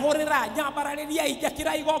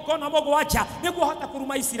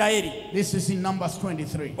 This is in Numbers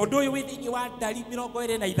 23.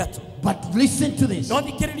 But listen to this.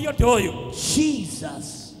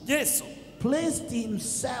 Jesus placed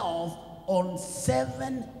himself on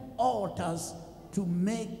 7 altars to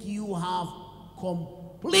make you have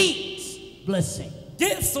complete blessing.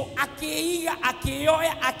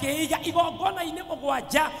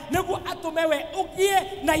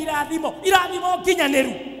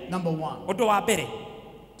 Number 1.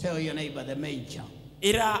 Tell your neighbor the major.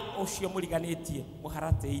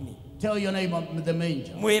 Tell your neighbor the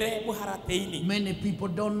manger. Mwire muharateini. Many people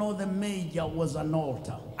don't know the manger was an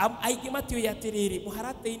altar. Aigi matio yatiriri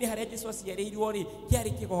muharateini haria Jesu aciarirwo ri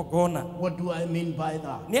kiari kigongona. What do I mean by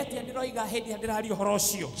that? Ni atia ndiroiga hindi ndirari uhoro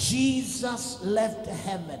ucio. Jesus left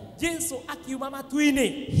heaven. Jesu akiuma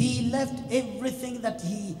matuini. He left everything that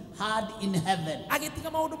he had in heaven. Agitiga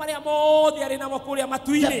maundu maria mothe ari namo kuria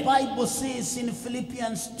matuini. The Bible says in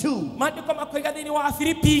Philippians 2, mandiko makoiga thiini wa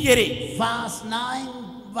Filipi 2 verse 9,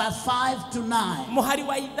 verse 5 to 9, muhari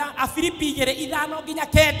wa Filipi 2:5 nginya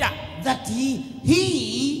 9, that he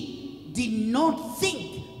did not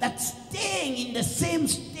think that staying in the same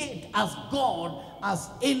state as God as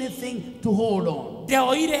anything to hold on.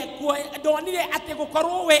 Ndonire ati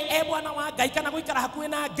gukorwo we mwana wa Ngai kana guikara hakuhi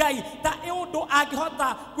na Ngai ta undu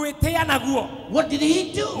angihota gwitia naguo. What did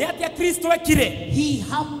he do? Ni ati Kristo ekire. He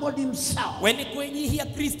humbled himself. We ni kwenyihia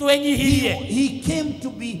Kristo enyihirie. He came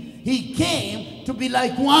to be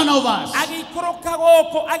like one of us. Agikoroka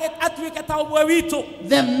goko atuike ta umwe witu.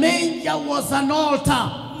 The manger was an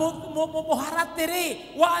altar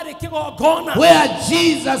where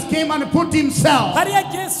Jesus came and put himself so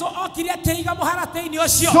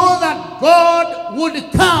that God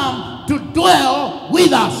would come to dwell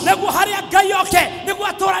with us. That's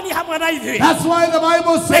why the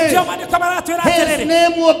Bible says his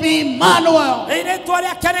name will be Emmanuel,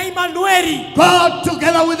 God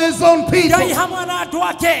together with his own people on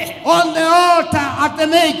the altar at the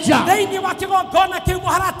manger.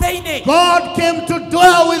 God came to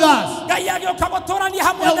dwell with us. The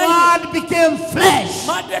word became flesh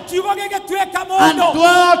and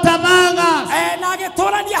dwelt among us.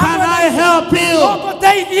 Can I help you?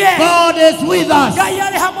 God is with us.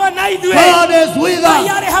 God is with us.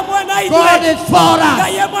 God is for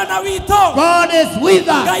us. God is with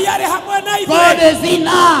us. God is in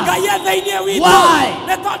us. Why?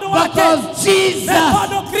 Because Jesus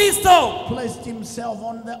placed himself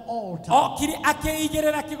on the altar.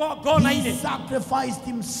 He sacrificed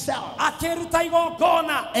himself.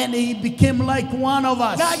 And he became like one of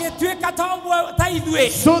us.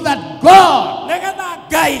 So that God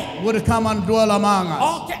would come and dwell among us.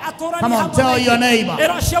 Come on, tell your neighbor,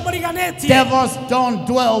 devils don't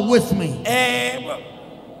dwell with me.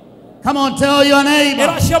 Come on, tell your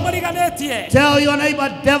neighbor. Tell your neighbor,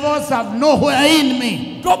 devils have nowhere in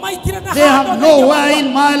me. They have nowhere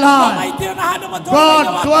in my life.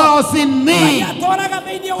 God dwells in me.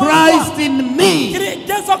 Christ in me.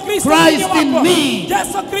 Christ in me.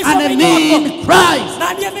 And me in Christ.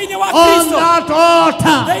 On that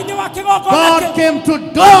altar, God came to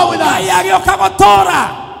dwell with us.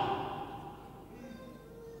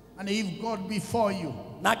 And if God before you,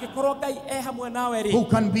 who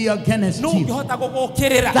can be against you?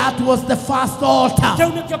 That was the first altar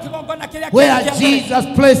where Jesus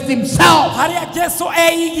placed himself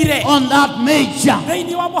on that manger.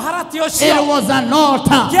 It was an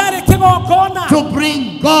altar to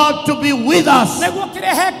bring God to be with us.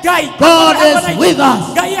 God is with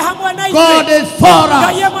us. God is for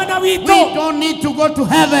us. We don't need to go to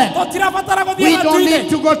heaven. We don't need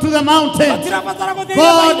to go to the mountains.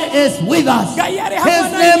 God is with us.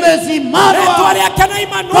 His name is Emmanuel,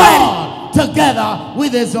 God together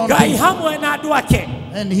with his own people.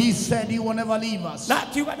 And he said he will never leave us.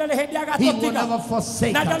 He will never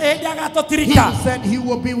forsake us. He said he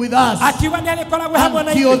will be with us until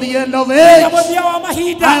the end of age.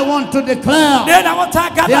 I want to declare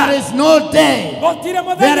there is no day,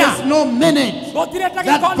 there is no minute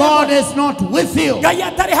that God is not with you.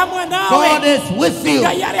 God is with you,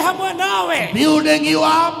 building you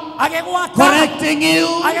up, correcting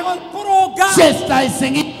you,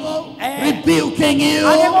 chastising you, rebuking you,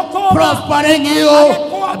 prospering you.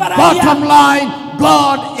 Bottom line,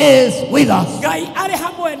 God is with us.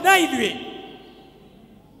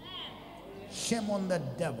 Shame on the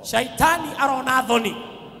devil.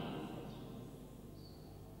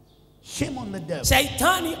 Shame on the devil.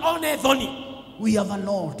 We have an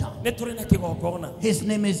altar. His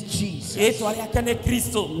name is Jesus.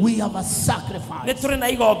 We have a sacrifice.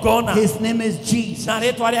 His name is Jesus.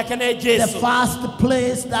 The first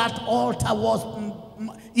place that altar was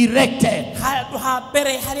erected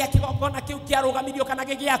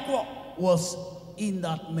was in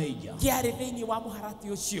that manger.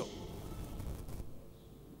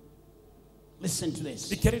 Listen to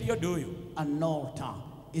this. An altar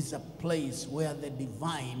is a place where the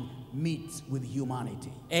divine meets with humanity.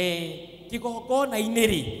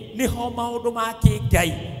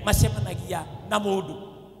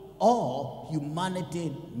 Or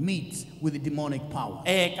humanity meets with the demonic power.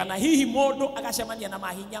 But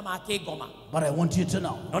I want you to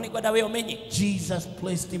know, Jesus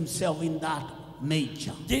placed himself in that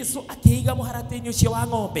manger.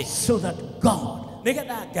 So that God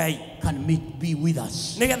can be with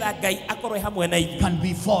us. Can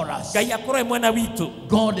be for us.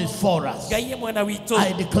 God is for us.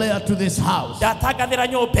 I declare to this house,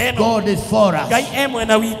 God is for us.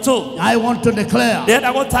 I want to declare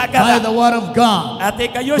by the word of God,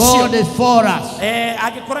 God is for us.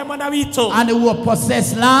 And we will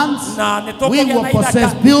possess lands, we will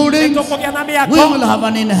possess buildings, we will have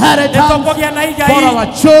an inheritance for our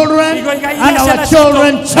children and our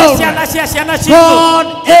children's children.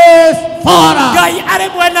 God is for us.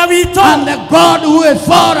 And the God who is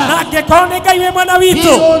for us, He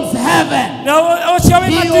owns heaven,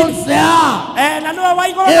 He owns the earth,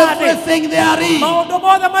 everything therein,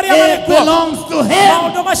 it belongs to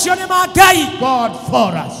Him. God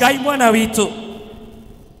for us.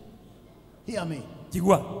 Hear me.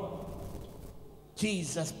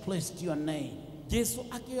 Jesus placed your name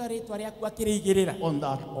on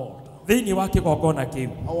that altar. I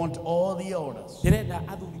want all the elders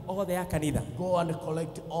go and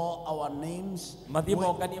collect all our names where they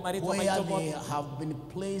have been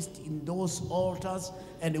placed in those altars,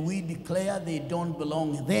 and we declare they don't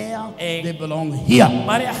belong there, they belong here.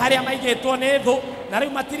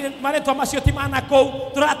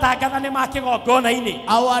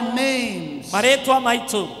 Our names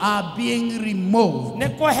are being removed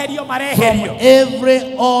from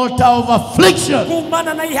every altar of affliction.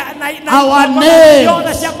 Our names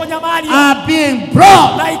are being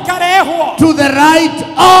brought to the right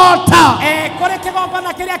altar.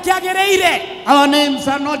 Our names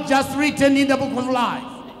are not just written in the book of life,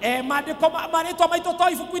 but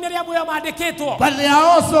they are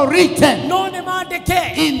also written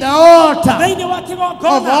in the altar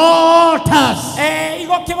of altars.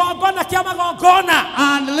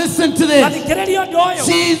 And listen to this.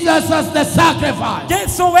 Jesus as the sacrifice,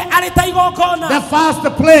 the first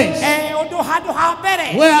place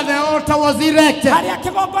where the altar was erected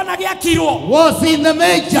was in the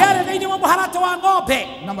manger.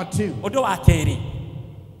 Number 2.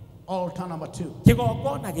 Altar number 2.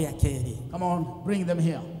 Come on, bring them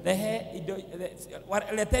here.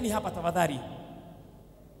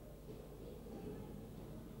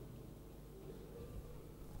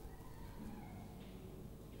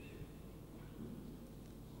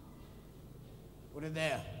 Put it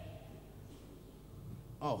there.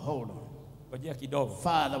 Oh, hold on.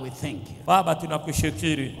 Father, we thank you. On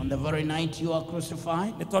the very night you are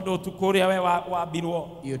crucified, you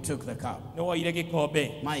took the cup.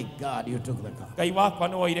 My God, you took the cup.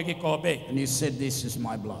 And you said, this is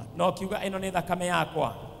my blood.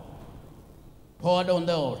 Poured on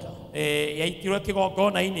the altar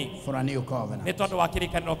for a new covenant.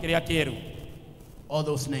 All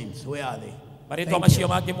those names, where are they?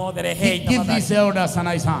 Give these elders a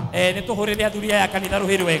nice hand.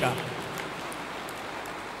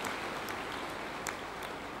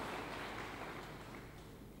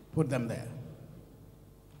 Put them there.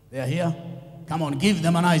 They are here. Come on, give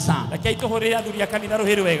them a nice hand.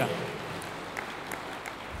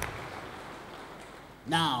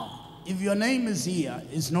 Now, if your name is here,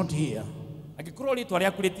 is not here,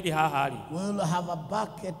 we'll have a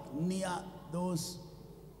bucket near those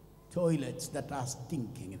toilets that are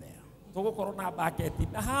stinking there.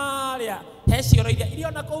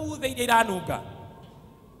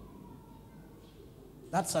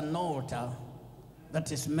 That's an altar that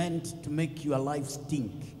is meant to make your life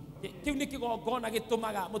stink.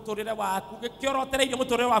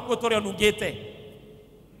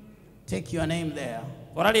 Take your name there.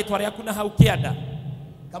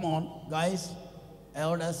 Come on, guys,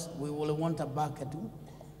 elders, we will want a bucket.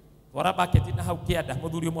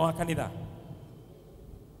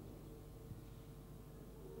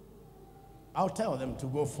 I'll tell them to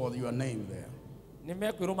go for your name there.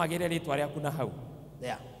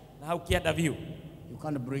 There. You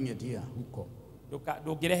can't bring it here.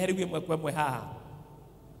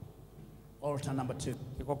 Altar number 2.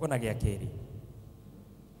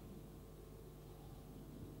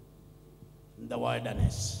 In the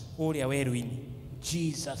wilderness,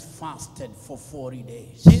 Jesus fasted for 40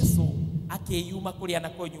 days.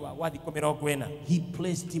 He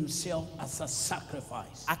placed himself as a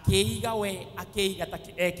sacrifice in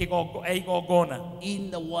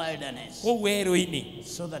the wilderness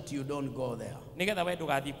so that you don't go there. And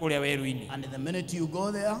the minute you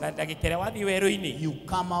go there, you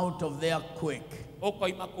come out of there quick.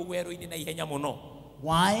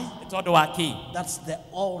 Why? That's the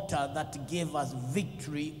altar that gave us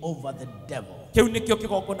victory over the devil. Kiu nikio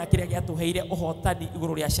kigongona kiria giatuheire uhotani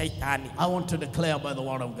iguru ria shaitani. I want to declare by the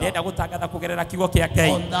word of God. Ndenda gutangatha kugerera kiugo kia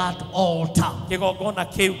Ngai. On that altar. Kigongona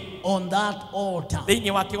kiu. On that altar.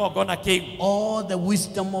 Thiini wa kigongona kiu. All the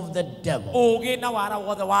wisdom of the devil. Ugi na wara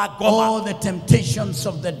wothe wa ngoma. All the temptations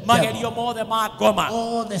of the devil. Magerio mothe ma ngoma.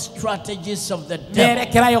 All the strategies of the devil.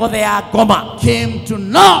 Nerekera yothe ya ngoma. Came to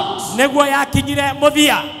naught. Neguo yakinyire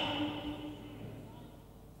muthia.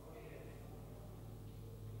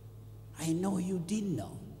 I know you didn't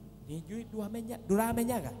know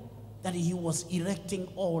that he was erecting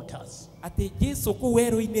altars.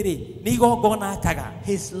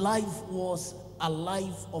 His life was a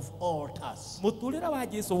life of altars. Because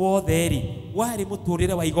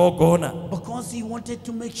he wanted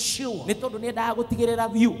to make sure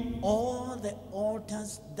all the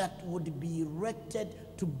altars that would be erected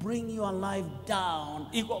to bring your life down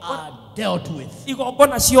are dealt with. I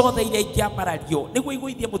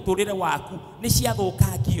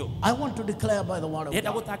want to declare by the word of God,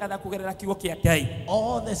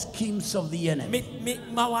 all the schemes of the enemy to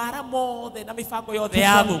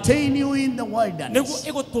contain you in the wilderness,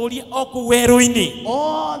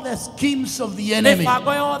 all the schemes of the enemy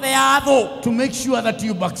to make sure that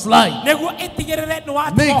you backslide, make sure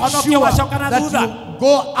that you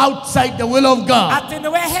go outside the will of God.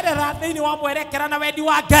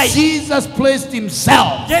 Jesus placed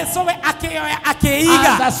himself as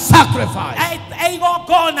a sacrifice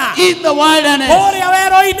in the wilderness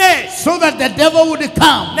so that the devil would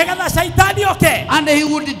come and he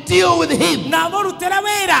would deal with him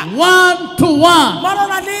one to one,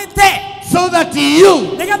 so that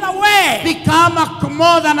you become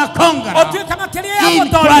more than a conqueror in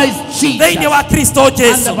Christ Jesus. And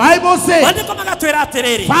the Bible says, 1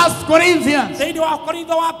 Corinthians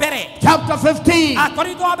chapter 15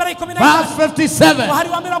 verse 57,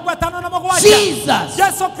 Jesus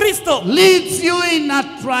leads you in a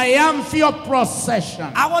triumphal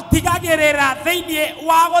procession. Your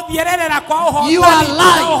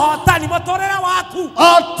life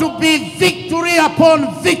ought to be victory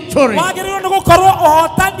upon victory,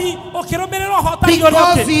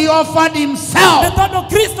 because he offered himself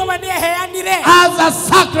as a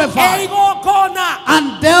sacrifice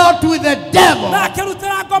and dealt with the devil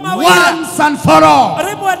once and for all.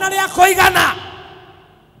 It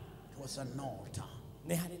was an altar.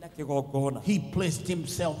 He placed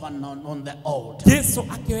himself on the altar.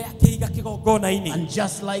 And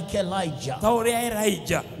just like Elijah,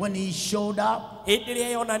 when he showed up,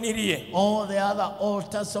 all the other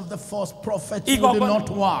altars of the false prophets would not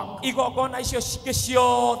work.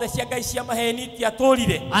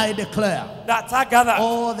 I declare,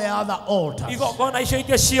 all the other altars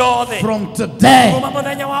from today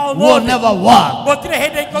will never work.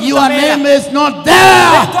 Your name is not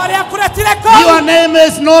there. Your name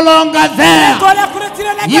is no longer there.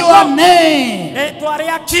 Your name is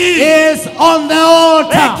on the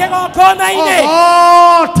altar of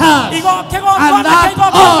altars. And that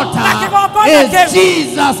altar is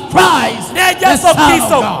Jesus Christ, the Son of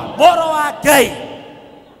God.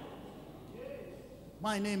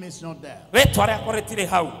 My name is not there.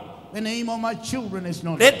 The name of my children is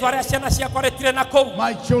not there. My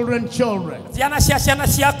children's children,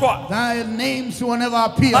 their names will never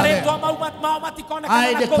appear there.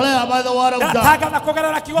 I declare by the word of God,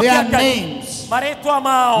 their names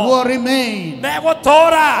will remain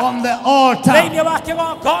on the altar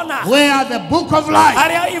where the book of life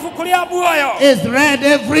is read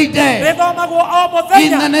every day, in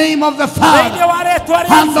the name of the Father,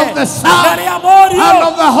 and of the Son, and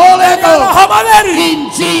of the Holy Ghost, in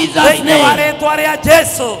Jesus' name.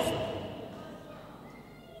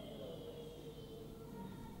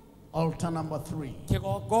 Altar number 3.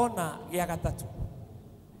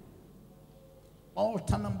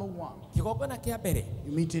 Altar number 1. You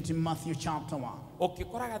meet it in Matthew chapter 1.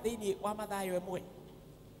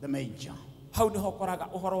 The manger.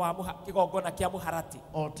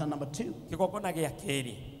 Altar number 2.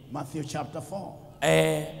 Matthew chapter 4.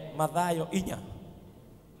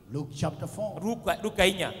 Luke chapter 4.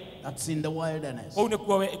 That's in the wilderness.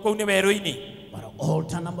 But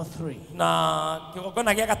altar number 3.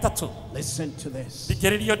 Listen to this.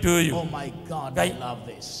 Oh my God, I love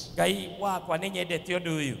this.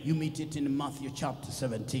 You meet it in Matthew chapter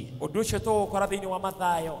 17.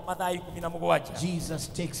 Jesus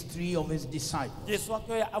takes 3 of his disciples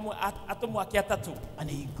and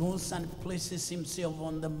he goes and places himself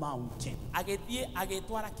on the mountain.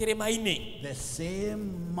 The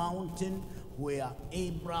same mountain where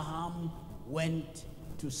Abraham went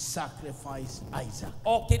to sacrifice Isaac.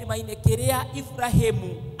 O kirimaine kiria Ibrahimu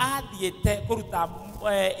athiete kuruta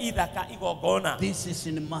Ithaka igongona. This is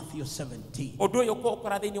in Matthew 17. Undu uyu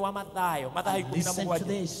ukora thiini wa Mathayo Listen to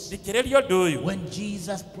this. Thikiriria undu uyu. When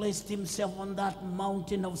Jesus placed himself on that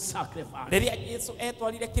mountain of sacrifice, Riria Yesu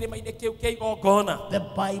etwarire kirimaine kiu kia igongona, the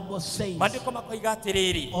Bible says, mandiko makoiga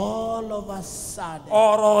atiriri, all of a sudden,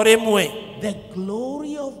 oro rimwe the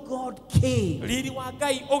glory of God came. riri wa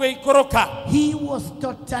Ngai ugiikuruka. He was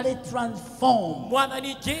totally transformed.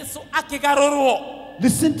 Mwathani Jesu akigarurwo.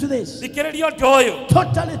 Listen to this. Thikiriria undu uyu.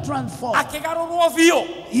 Totally transformed. Akigarurwo biu.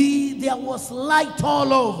 There was light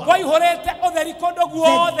all over. Waihurete utheri kundu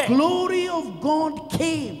guothe. The glory of God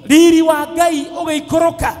came. Riri wa Ngai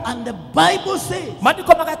ugiikuruka. And the Bible says,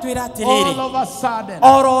 Mandiko magatwira atiriri, all of a sudden,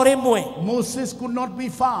 oro rimwe Moses could not be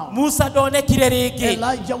found. Musa ndonekire ringi,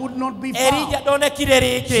 Elijah would not be Elijah found. ndonekire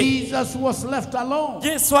ringi, Jesus was left alone.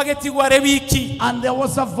 Jesu agitigwo ari wiki. And there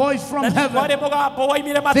was a voice from heaven. Mugambo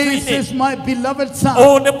waimire This matu-ini, is my beloved son,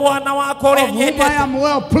 ũũ nĩ mwana wakwa of ũrĩa whom I nyendete, am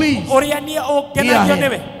well pleased. ũrĩa niĩ ũngenagio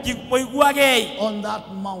nĩwe. Mũiguagei. On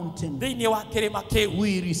that mountain, Thĩinĩ wa kĩrĩma kĩu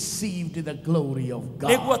we received the glory of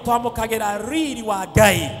nĩguo God. twamũkagĩra riri wa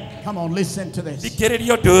Ngai. Come on, listen to this.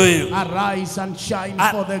 Thikĩrĩria ũndũ ũyũ. Arise and shine,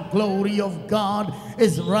 for the glory of God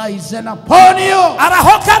is rising upon you.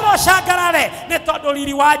 Arahoka na ũcangarare nĩ tondũ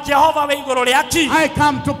riri wa Jehova wĩ igũrũ rĩaku. I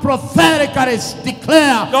come to prophetically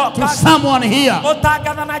declare to someone here,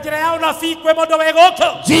 Gũtangatha na njĩra ya ũnabii kwĩ mũndũ wĩ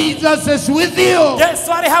gũkũ. Jesus is with you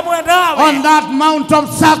Jesu arĩ hamwe nawe on that mount of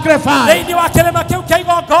sacrifice. thĩinĩ wa kĩrĩma kĩu kĩa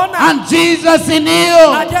igongona. And Jesus in Na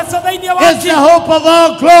you Jesu thĩinĩ is the waku hope of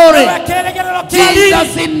all glory. nĩwe kĩĩrĩgĩrĩro kĩa riri.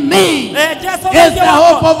 Jesus in me Jesu is thĩinĩ the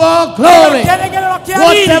hope waku of all nĩwe glory. kĩĩrĩgĩrĩro kĩa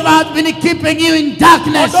riri. Whatever has been keeping you in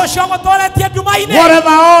darkness, Ũndũ ũcio ũgũtũũrĩtie nduma-inĩ. whatever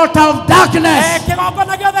altar of darkness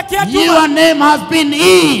Kĩgongona gĩothe kĩa nduma. your name has been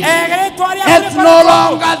in, Rĩĩtwa rĩaku it's no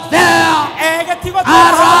longer there. gĩtigũtũũra.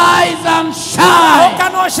 Arise and shine. Arahoka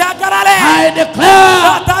na ũcangarare. I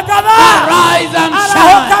declare, Ndatangatha. arise and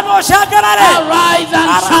Arahoka shine. na ũcangarare. Arise and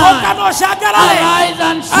Arahoka shine. na ũcangarare. Arise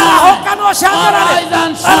and Arahoka shine. na ũcangarare. Arise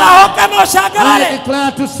and shine. Arahoka na I ũcangarare.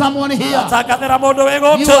 declare to someone here, Tangathĩra mũndũ wĩ you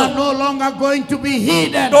are gũkũ. no longer going to be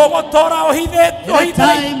hidden. Ndũgũtũũra The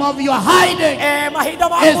time of your hiding mahinda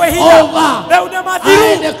ma is kwĩhitha over. rĩu nĩ I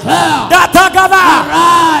mathiru. declare, Ndatangatha.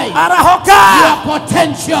 arise, Arahoka your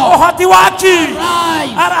potential. ũhoti waku.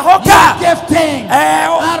 Arise, Arahoka. your gifting.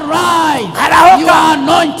 Arise, your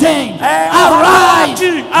anointing. Arise,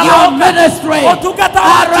 your ministry. ũtungata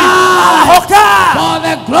waku. Arise, Arahoka. for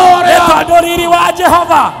the glory Nĩ of tondũ riri wa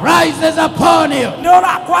Jehova rises upon you.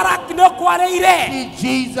 nĩ ũkwarĩire. Did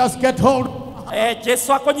Jesus get hold?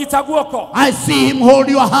 Jesu akũnyita guoko. I see him hold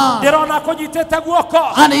your hand. Ndĩrona akũnyitĩte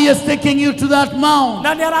guoko. And he is taking you to that mount.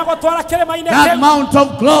 Na nĩ aragũtwara kĩrĩma-inĩ That kĩu. mount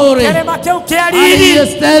of glory. Kĩrĩma kĩu kĩa And he riri.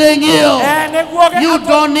 is telling you, Nĩguo you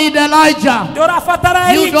don't need Elijah.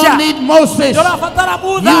 ndũrabatara You don't Elija. need Moses. Ndũrabatara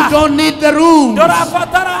You Mutha. don't need the rules.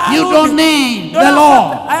 Ndũrabatara You Haruni. don't need the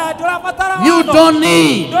law. Ndũrabatara You watho. don't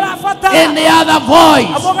need Ndũrabatara any other voice.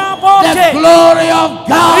 mũgambo The ũngĩ. glory of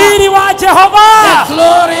God. Riri wa Jehova. The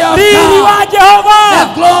glory of Riri wa God. Jehova.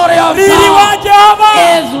 The glory of Riri wa God Jehova.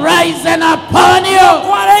 is rising upon you.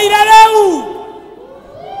 Kwarĩire rĩu.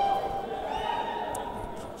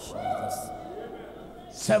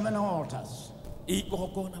 7 altars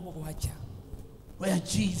Igongona mũgwanja. where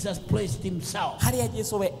Jesus placed himself Harĩa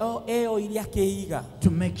Jesu we eyoire akĩiga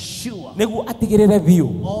to make sure nĩguo atigĩrĩre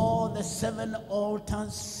biũ. all the 7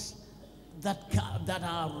 altars that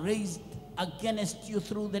are raised against you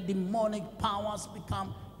through the demonic powers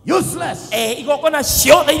become useless. Igongona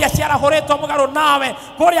ciothe iria ciarahũrĩtwo mũgarũ nawe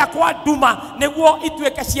kũrĩa kwa nduma nĩguo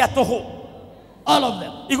ituĩke cia tũhũ. All of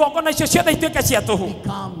them Igongona icio ciothe ituĩke cia tũhũ.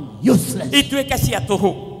 become useless. Ituĩke cia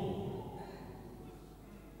tũhũ.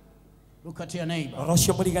 Look at your neighbor. Ũhoro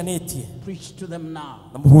ũcio mũriganĩtie Preach to them now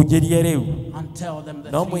na mũhunjĩrie rĩu. and tell them the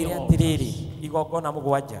No 3 mwĩre altars. atĩrĩrĩ igongona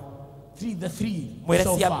mũgwanja. The three Mwĩre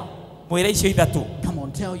so cia far. mwĩre icio ithatũ. Come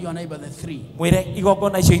on, tell your neighbor the 3. Mwĩre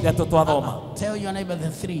igongona icio ithatũ twathoma. Tell your neighbor the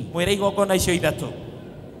 3. Mwĩre igongona icio ithatũ.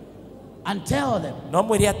 And tell them, No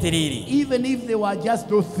mwĩre atĩrĩrĩ even if they were just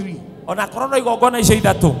those 3. ona korwo no igongona icio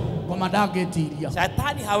ithatũ. Even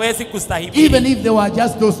Shetani hawezi kustahimili. if they were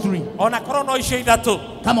just those 3. Ona korwo no icio ithatũ.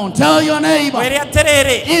 Come on, tell your neighbor. Mwĩre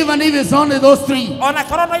atĩrĩrĩ Even if it's only those 3. ona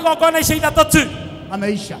korwo no igongona icio ithatũ tu.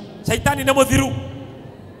 Ameisha. Shetani nĩ mũthiru.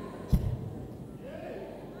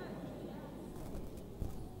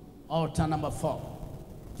 Altar number 4.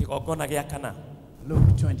 Kĩgongona gĩa kana.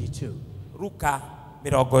 Luke 22. Luka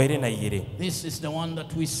 22. This is the one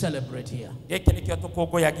that we celebrate here. Gĩkĩ nĩkĩo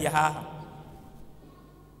tũkũngũyagia haha.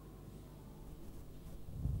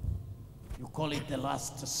 You call it the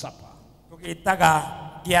Last Supper.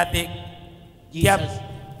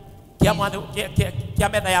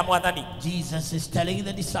 Jesus is telling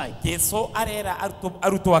the disciples,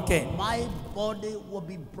 my body will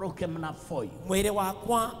be broken up for you.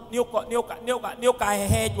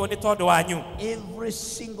 Every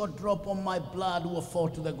single drop of my blood will fall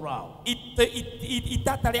to the ground.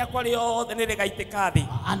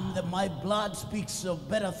 And my blood speaks of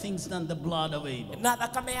better things than the blood of Abel.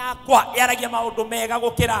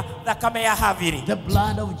 The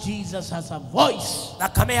blood of Jesus has a voice.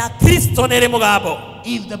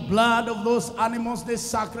 If the blood of those animals they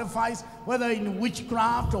sacrifice, whether in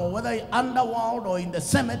witchcraft or whether in underworld or in the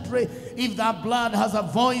cemetery, if that blood has a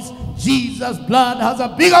voice, Jesus' blood has a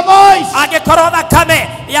bigger voice.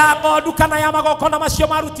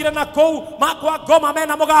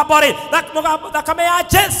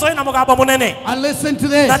 And listen to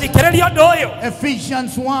this.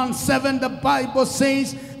 Ephesians 1:7, the Bible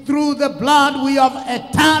says, through the blood we have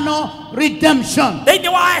eternal redemption. We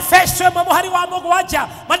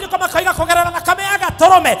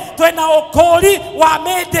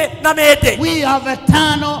have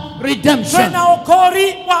eternal redemption.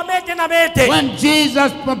 When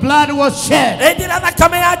Jesus' blood was shed,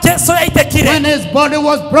 when his body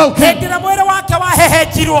was broken,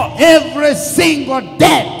 every single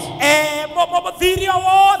debt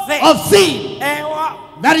of sin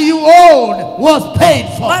that you owed was paid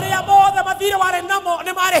for.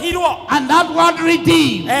 And that word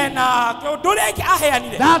redeem,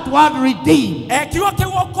 that word redeem,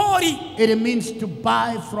 it means to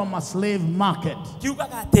buy from a slave market.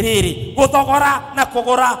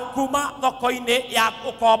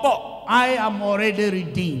 I am already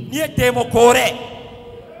redeemed.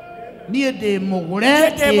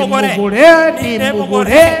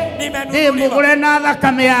 Na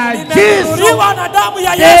kamea Jesu.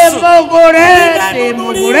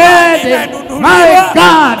 My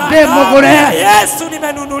God,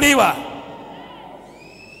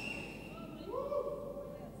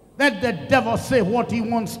 let the devil say what he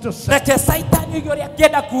wants to say.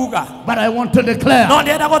 But I want to declare, he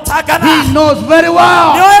knows very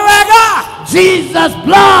well Jesus'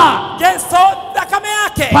 blood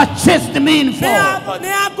purchased me in full.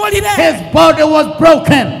 His body was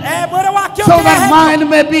broken so that mine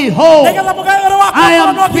may be whole. I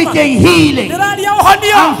am speaking healing.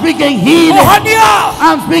 I'm speaking healing.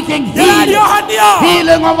 I'm speaking healing.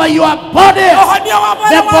 Healing over your body.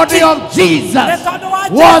 The body of Jesus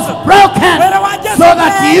was broken so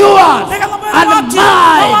that yours and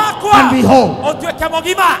mine can be whole.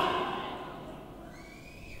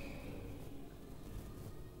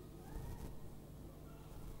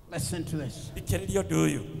 Listen to this.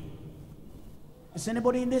 Is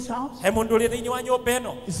anybody in this house?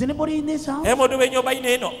 Is anybody in this house?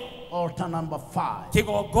 Altar number 5.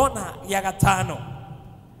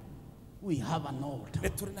 We have an altar.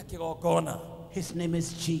 His name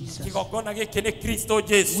is Jesus.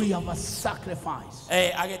 We have a sacrifice.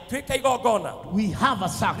 We have a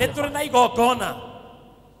sacrifice.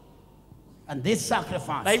 And this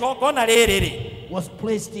sacrifice was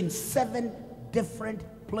placed in 7 different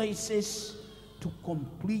places to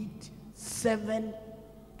complete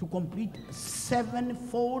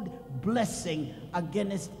sevenfold blessing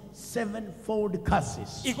against 7-fold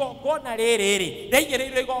curses.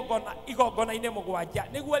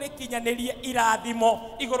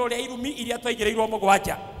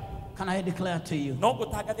 Can I declare to you,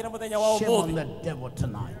 shame on the devil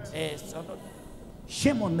tonight.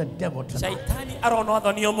 Shame on the devil tonight.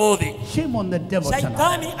 Shame on the devil tonight.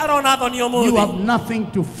 You have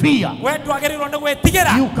nothing to fear.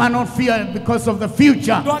 You cannot fear because of the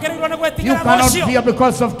future. You cannot fear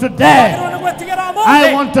because of today.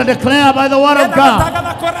 I want to declare by the word of God.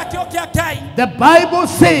 The Bible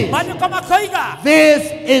says, this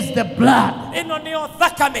is the blood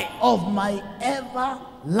of my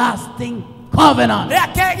everlasting covenant.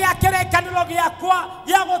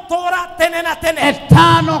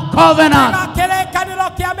 Eternal covenant.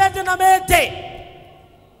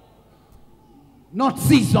 Not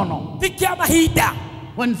seasonal.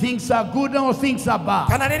 When things are good or things are bad.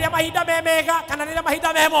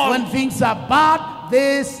 When things are bad,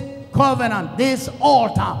 this covenant, this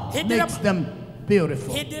altar makes them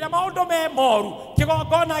beautiful. We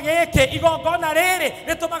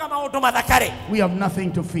have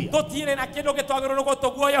nothing to fear.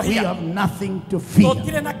 We have nothing to fear.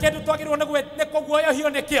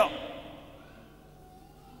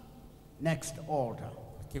 Next altar.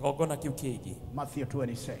 Matthew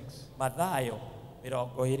 26.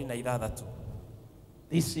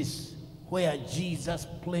 This is where Jesus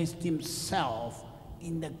placed himself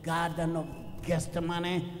in the Garden of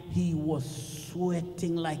Gethsemane, he was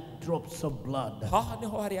sweating like drops of blood.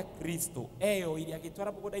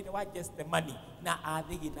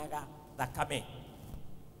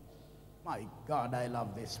 My God, I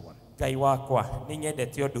love this one.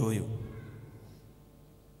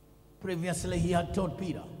 Previously, he had told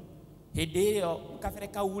Peter,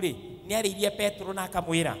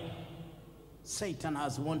 Satan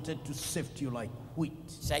has wanted to sift you like wheat.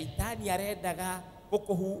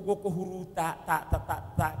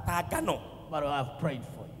 But I have prayed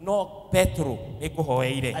for you. No, Petro,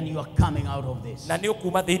 and you are coming out of this.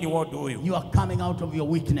 You are coming out of your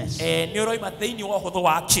weakness. You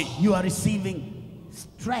are receiving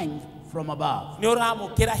strength from above.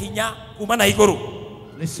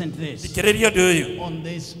 Listen to this. On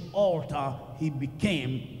this altar, he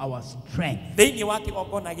became our strength.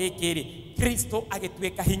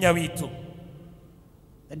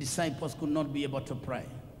 The disciples could not be able to pray.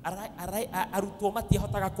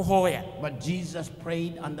 But Jesus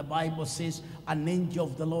prayed, and the Bible says an angel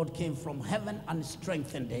of the Lord came from heaven and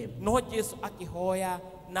strengthened him.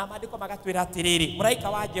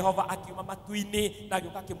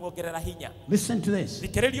 Listen to this.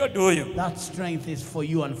 That strength is for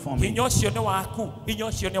you and for me.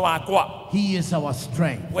 He is our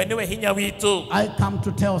strength. I come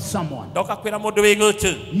to tell someone,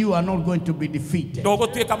 you are not going to be defeated.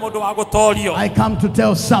 I come to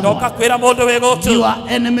tell someone, your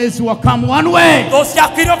enemies will come one way.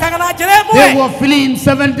 They will flee in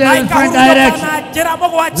 7 different directions.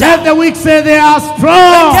 Let the weak say they are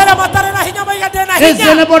strong. Is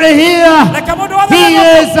anybody here? He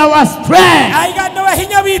is our strength.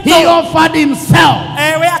 He offered himself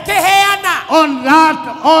on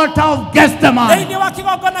that altar of Gethsemane.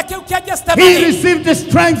 He received the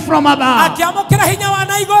strength from above,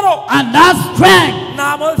 and that strength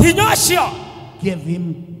gave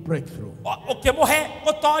him breakthrough.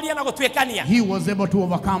 He was able to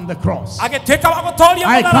overcome the cross. I come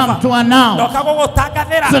to announce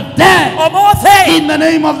today, in the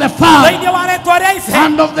name of the Father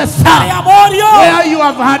and of the Son, where you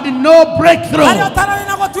have had no breakthrough,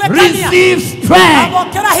 receive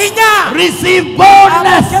strength, receive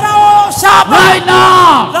boldness right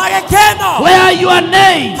now. Where your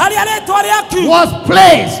name was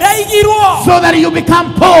placed so that you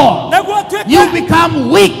become poor, you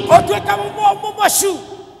become weak,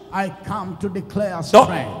 I come to declare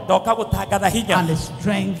strength and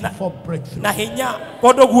strength for breakthrough.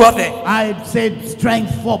 I said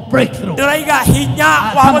strength for breakthrough. I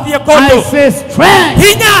say strength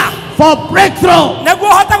for breakthrough.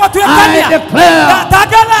 I declare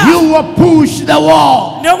you will push the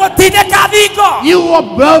wall. You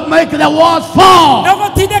will make the walls fall.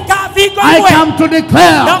 I come to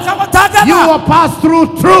declare you will pass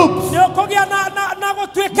through troops.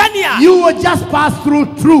 You will just pass through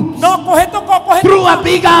troops, through a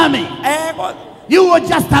big army. You will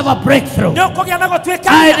just have a breakthrough.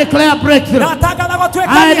 I declare breakthrough.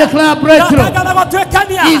 I declare breakthrough.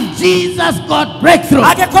 If Jesus got breakthrough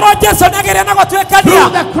through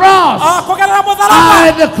the cross,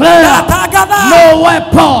 I declare no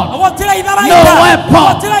weapon, no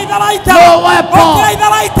weapon, no weapon,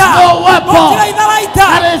 no weapon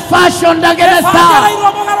that is fashioned against us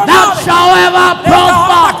that shall ever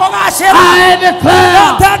prosper. I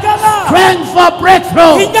declare strength for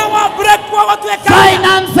breakthrough,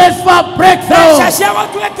 finances for breakthrough,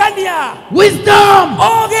 wisdom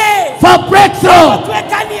for breakthrough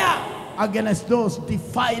against those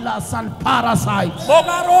defilers and parasites.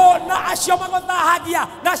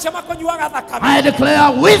 I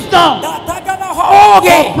declare wisdom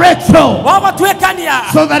for breakthrough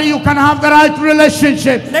so that you can have the right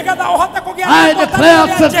relationship. I declare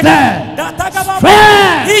today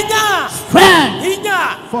strength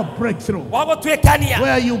for breakthrough,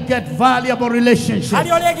 where you get valuable relationships in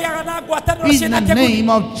the name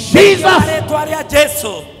of Jesus.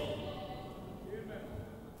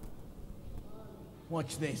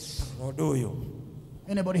 Watch this.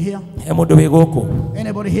 Anybody here?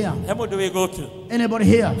 Anybody here? Anybody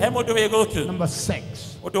here? Number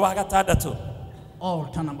 6.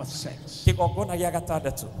 Altar number 6.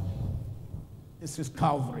 This is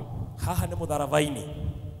Calvary.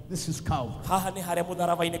 This is Calvary.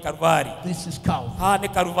 This is Calvary.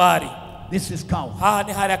 This is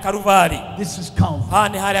Calvary. This is Calvary.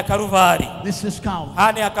 This is Calvary.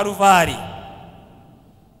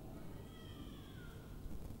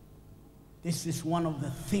 This is one of the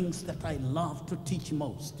things that I love to teach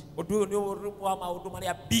most. How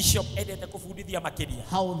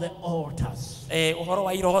the altars,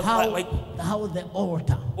 how the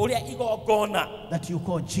altar that you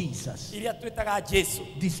call Jesus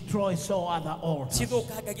destroys all other altars.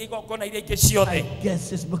 I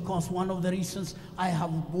guess it's because one of the reasons I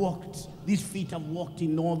have walked, these feet have walked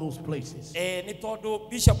in all those places.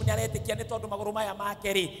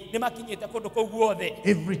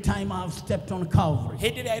 Every time I've stepped on Calvary,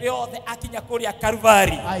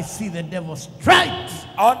 I see the devil stripes.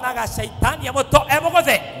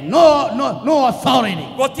 No authority.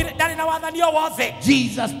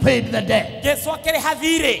 Jesus paid the debt,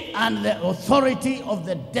 and the authority of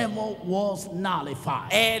the devil was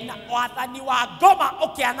nullified.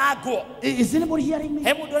 Is anybody hearing me?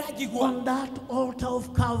 On that altar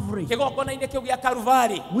of Calvary,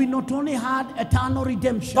 we not only had eternal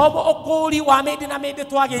redemption, but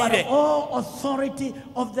all authority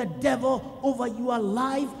of the devil over your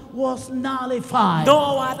life was nullified.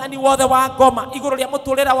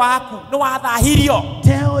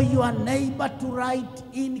 Tell your neighbor to write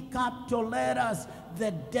in capital letters,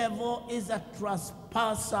 the devil is a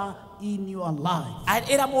trespasser in your life.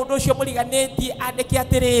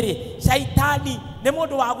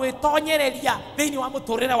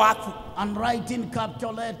 And write in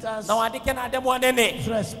capital letters,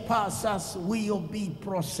 trespassers will be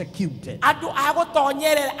prosecuted. He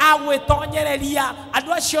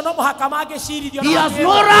has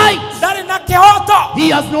no right. He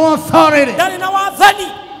has no authority. He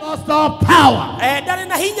lost all power.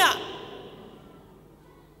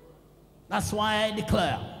 That's why I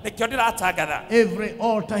declare, every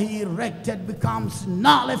altar he erected becomes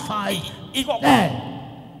nullified.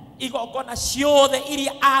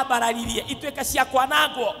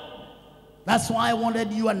 That's why I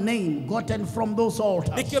wanted your name gotten from those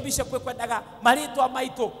altars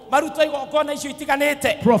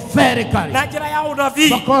prophetically,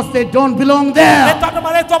 because they don't belong there.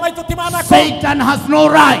 Satan has no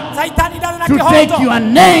right to take your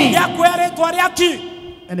name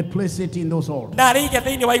and place it in those altars.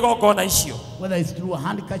 Whether it's through a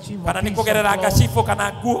handkerchief or piece of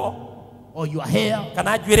cloth, or your hair,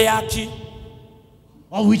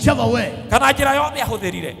 or whichever way,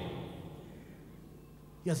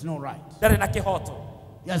 he has no right.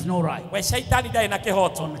 He has no right.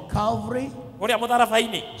 On Calvary,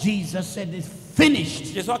 Jesus said it's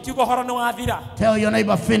finished. Tell your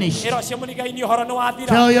neighbor finished.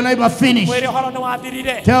 Tell your neighbor finished.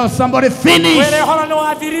 Tell somebody finished.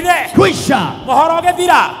 Kwisha.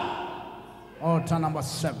 Altar number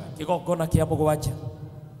 7.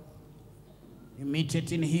 You meet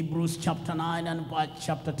it in Hebrews chapter 9 and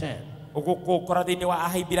chapter 10.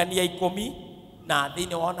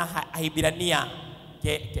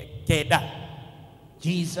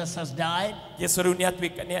 Jesus has died,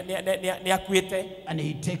 and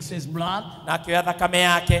he takes his blood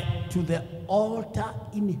to the altar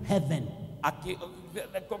in heaven.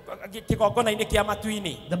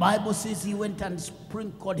 The Bible says he went and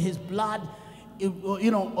sprinkled his blood,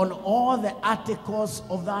 on all the articles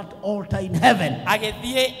of that altar in heaven.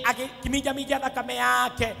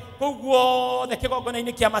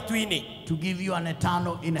 To give you an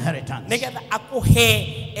eternal inheritance.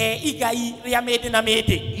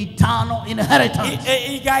 Eternal inheritance.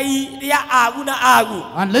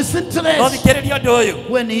 And listen to this.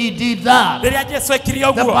 When he did that,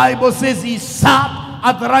 the Bible says he sat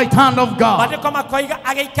at the right hand of God,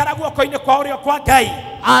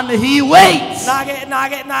 and he waits.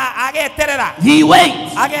 He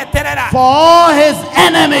waits for all his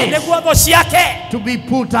enemies to be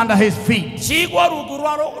put under his feet.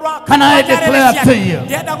 Can I declare to you,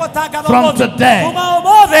 from today,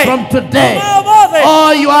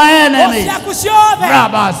 all your enemies,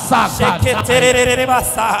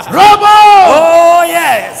 oh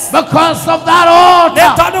yes, because of that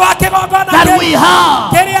altar that we have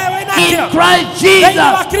in Christ Jesus,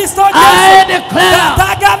 I declare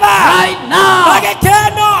right now,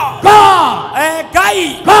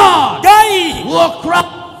 God will crush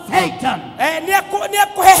Satan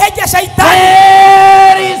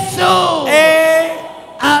very soon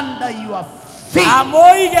under your feet.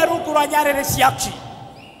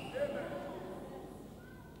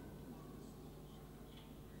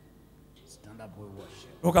 Stand up, we worship.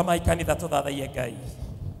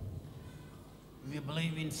 If you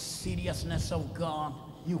believe in seriousness of God,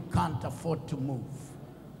 you can't afford to move.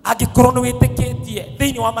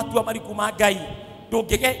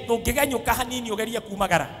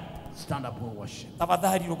 Stand up and worship.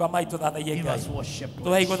 Give us worship.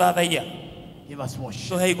 Give us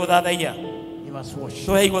worship. Give us worship.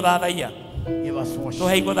 Give us worship.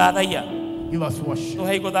 Tuhei dadaya. Give us worship.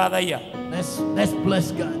 Tuhei dadaya. Let's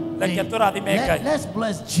bless God. Let's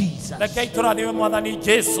bless Jesus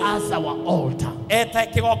as our altar,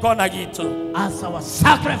 as our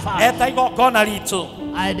sacrifice.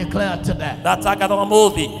 I declare today,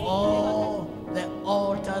 oh, the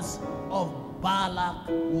altars of Balak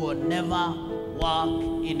will never work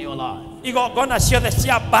in your life.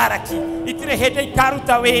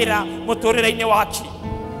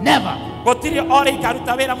 Never.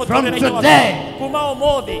 From today,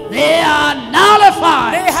 they are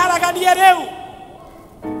nullified.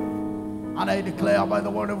 And I declare by the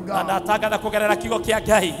word of God,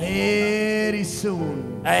 very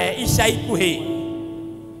soon,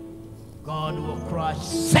 God will crush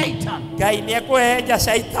Satan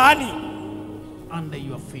under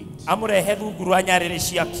your feet.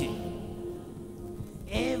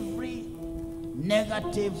 Every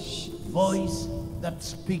negative voice that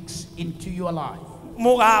speaks into your life,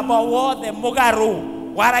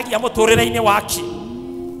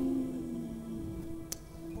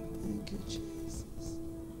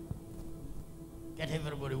 get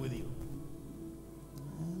everybody with you.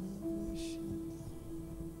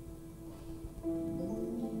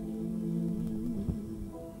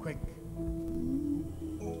 Quick.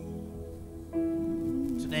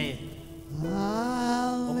 Today.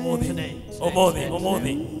 Today.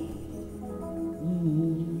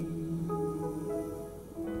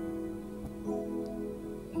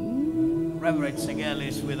 Reverend Segel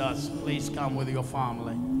is with us. Please come with your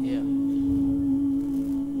family here.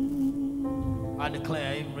 I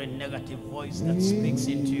declare every negative voice that speaks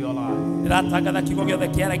into your life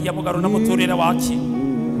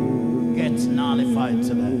gets nullified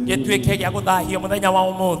today.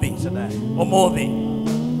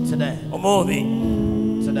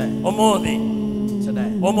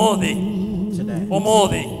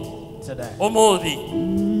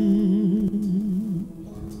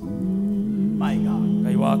 My God.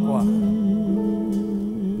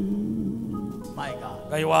 My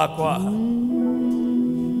God.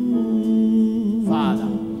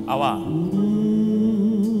 Father.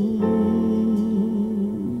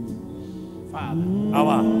 Father.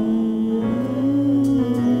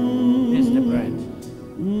 This is the bread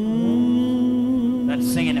that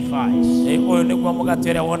signifies.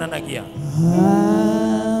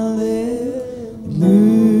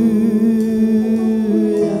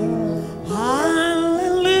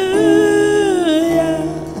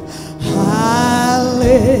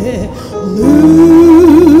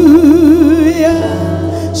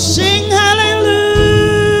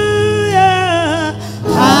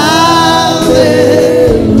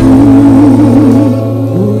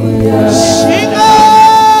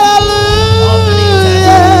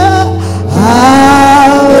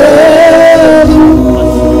 Hallelujah.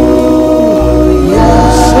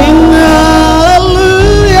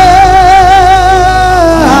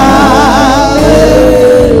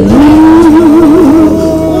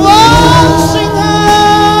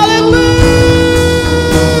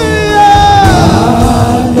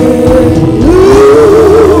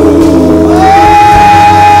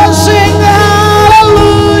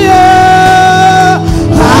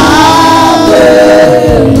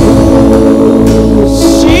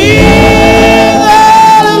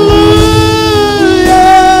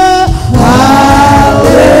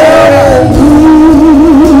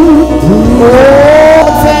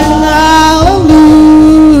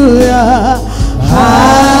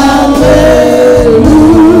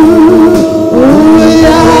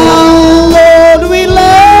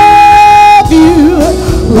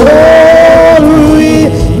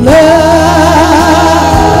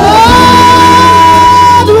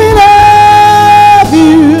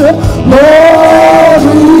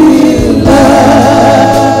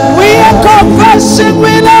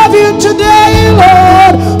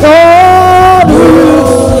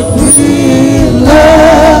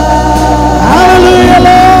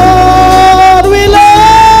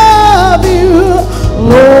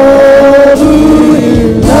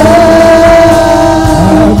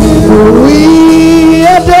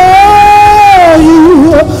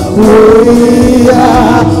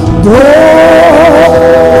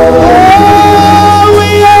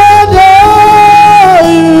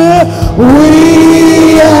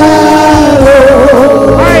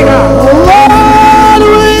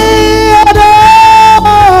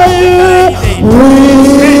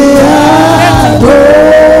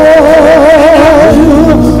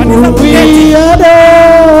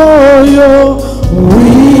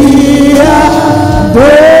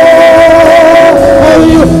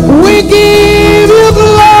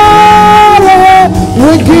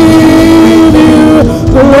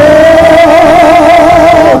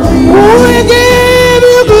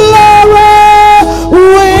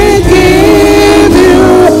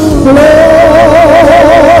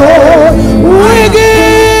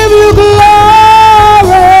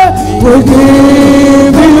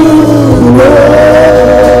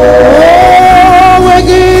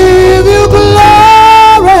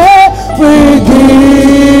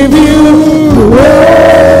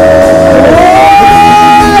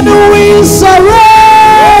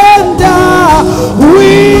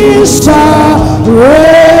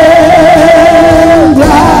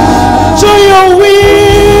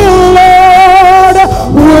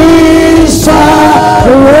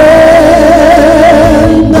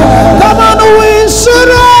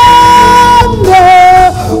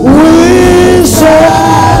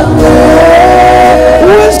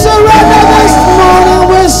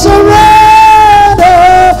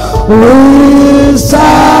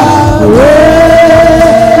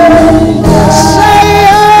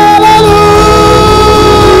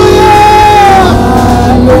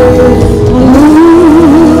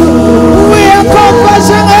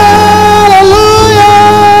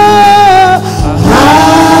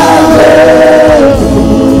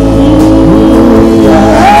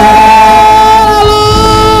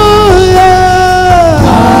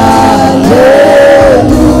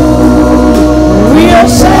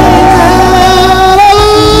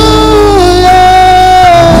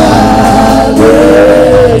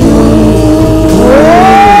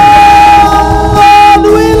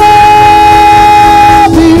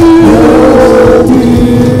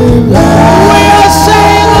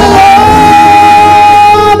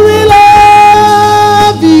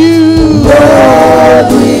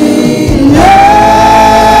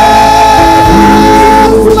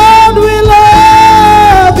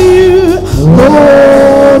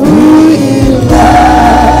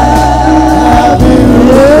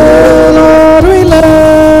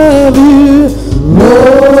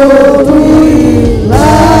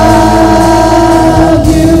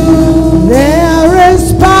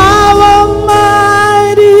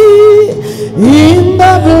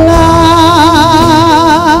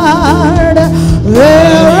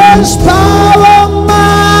 is power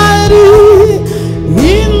mighty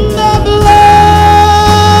in the blood.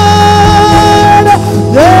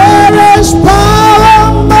 There is power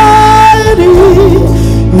mighty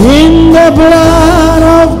in the blood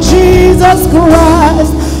of Jesus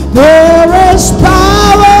Christ. There is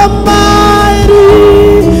power mighty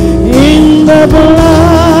in the blood.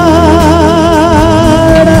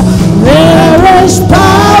 There is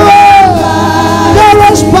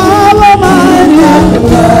power mighty.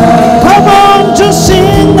 Come on, just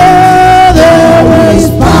sing there. There is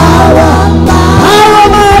power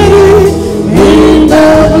mighty in the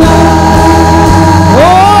blood.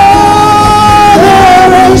 Oh,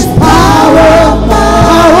 there is power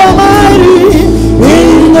mighty in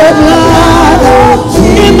the blood.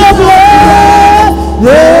 In the blood,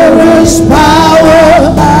 there is power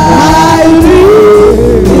mighty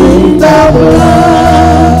in the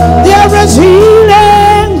blood. There is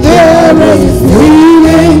healing. There is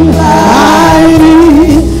healing mighty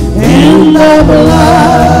in the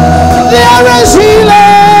blood. There is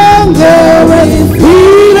healing. There is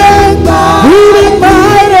healing mighty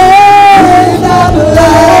in the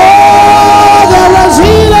blood. There is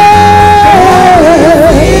healing.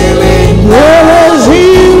 There is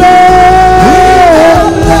healing.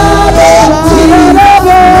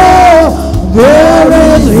 There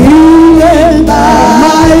is healing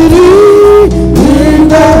mighty in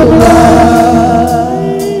the blood.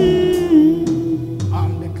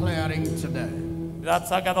 I'm declaring today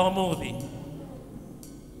Ratsaga Muthee.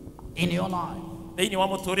 in your life Thĩinĩ wa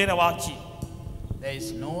mũtũũrĩre waku there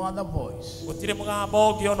is no other voice gũtirĩ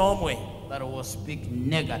mũgambo ũngĩ ona ũmwe that will speak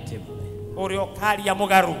negatively ũrĩa ũkaria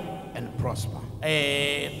mũgarũ and prosper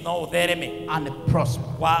no ũthereme and prosper.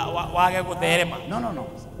 wage gũtherema. No.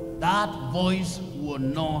 That voice will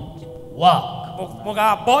not work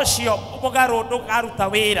Mũgambo ũcio mũgarũ ndũkaruta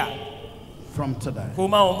wĩra from today.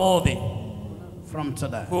 kuma ũmũthĩ From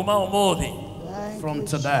today. kuma ũmũthĩ From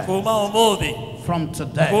today. kuma ũmũthĩ From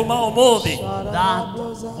today. kuma ũmũthĩ. That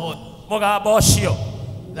voice Mũgambo ũcio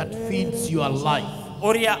that feeds your life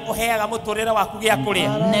ũrĩa ũheaga mũtũũrĩre waku gĩa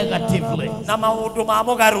kũrĩa negatively na maũndũ ma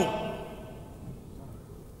mũgarũ.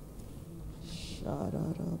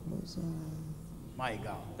 My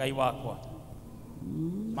God. Ngai wakwa,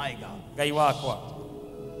 My God. Ngai wakwa.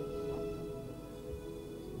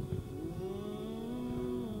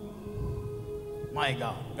 My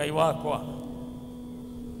God. Ngai wakwa.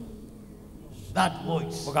 That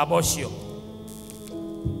voice, Mũgambo ũcio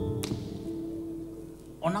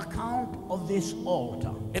on account of this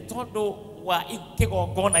altar, nĩ tondũ wa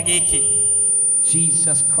kĩgongona gĩkĩ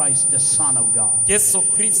Jesus Christ, the Son of God, Jesu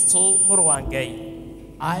Kristo mũrũ wa Ngai,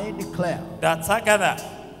 I declare ndatangatha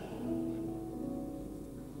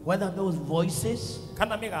whether those voices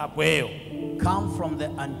kana mĩgambo ĩyo come from the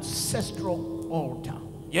ancestral altar,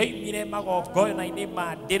 yoimire magongona-inĩ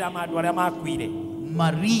ma ndĩra ma andũ arĩa makuire,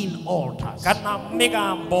 marine altars, kana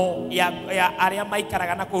mĩgambo ya arĩa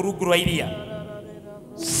maikaraga na kũu rungu rwa iria,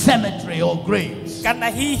 cemetery or graves, kana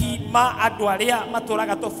hihi ma andũ arĩa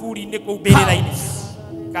matũũraga tũburi-inĩ kũu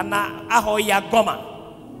mbĩrĩra-inĩ, kana ahoi a ngoma,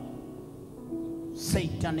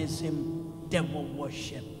 Satanism, devil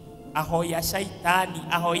worship, ahoi a shaitani,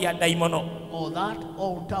 ahoi a daimono, or that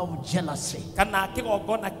altar of jealousy, kana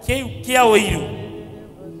kĩgongona kĩu kĩa ũiru.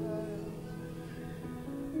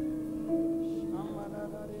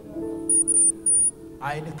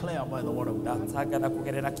 I declare by the word of God, Ndatangatha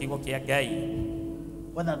kũgerera kiugo kĩa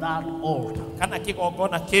Ngai, whether that altar kana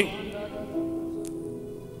kĩgongona kĩu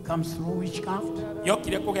comes through witchcraft,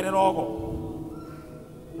 yokire kũgerera ogo,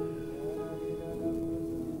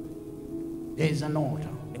 there is an altar.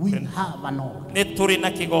 We have an altar. nĩ tũrĩ na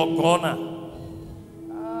kĩgongona,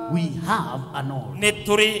 We have an altar. nĩ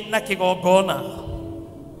tũrĩ na kĩgongona,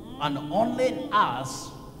 And only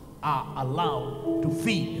us are allowed to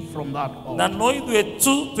feed from that na altar. no ithuĩ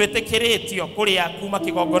tu twĩtĩkĩrĩtio kũrĩa kuma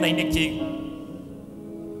kĩgongona-inĩ kĩu,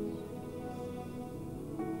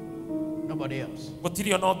 Nobody else.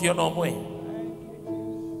 gũtirĩ ona ũngĩ ona ũmwe.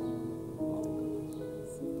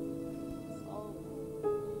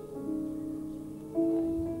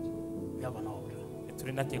 We have an altar. Nĩ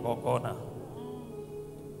tũrĩ na kĩgongona.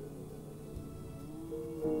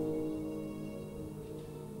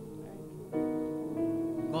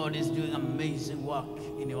 God is doing amazing work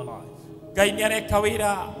in your life Ngai nĩ areka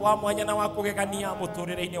wĩra wa mwanya na wa kũgegania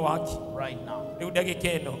mũtũũrĩre-inĩ waku. right now. Rĩu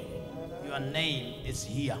ndagĩka ĩno Your name is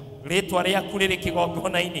here. rĩtwa rĩaku rĩrĩ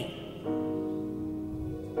kĩgongona-inĩ.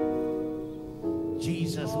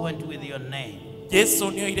 Jesus went with your name Jesu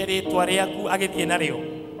nĩ oire rĩtwa rĩaku agĩthiĩ narĩo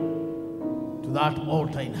to that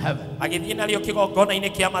altar in heaven.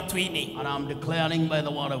 And I'm declaring by the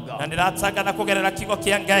word of God,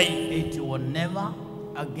 it will never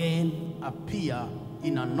again appear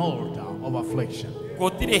in an altar of affliction.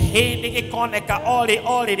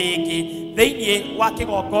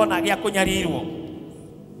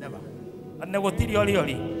 Never.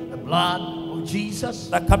 The blood of Jesus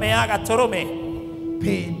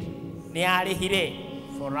paid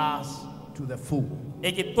for us to the full.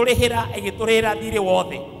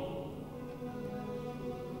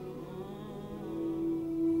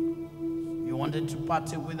 You wanted to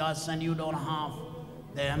party with us and you don't have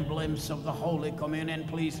the emblems of the Holy Communion,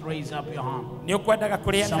 please raise up your hand.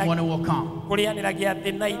 Someone will come.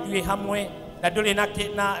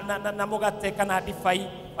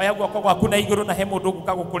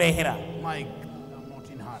 Mike, I'm not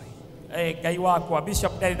in a hurry.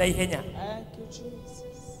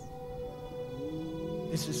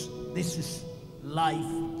 This is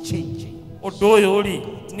life changing.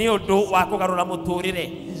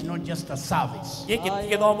 It's not just a service.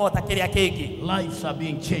 Lives are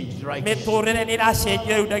being changed right now.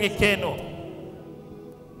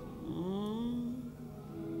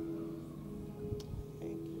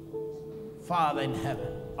 Father in heaven,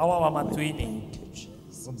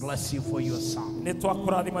 we bless you for your son.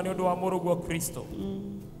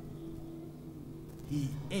 He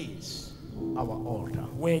is our altar.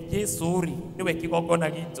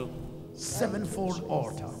 Sevenfold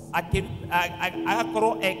altar.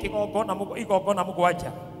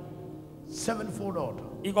 Sevenfold altar.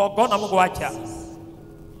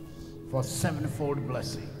 For sevenfold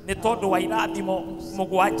blessing.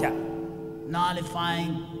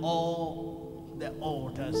 Nullifying all the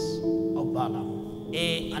altars of Balaam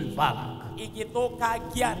and Balak.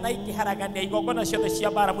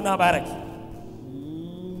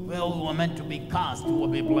 Where we were meant to be cursed, we will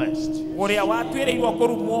be blessed.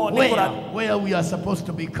 Where we are supposed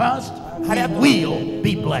to be cursed, we will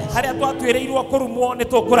be blessed.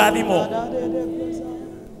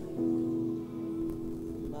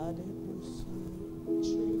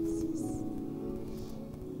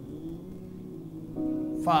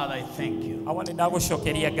 Father, I thank you.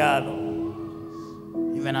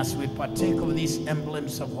 Even as we partake of these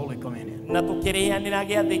emblems of Holy Communion.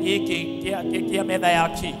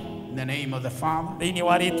 In the name of the Father,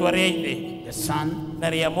 the Son,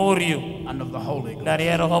 and of the Holy Ghost.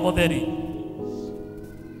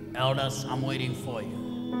 Elders, I'm waiting for you.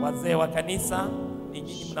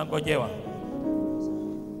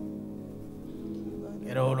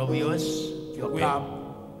 Get hold of yours, your cup.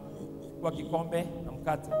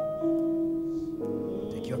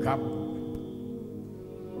 Take your cup.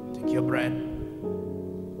 Take your bread.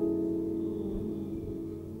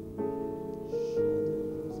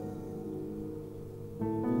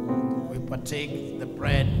 We partake the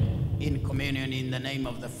bread in communion in the name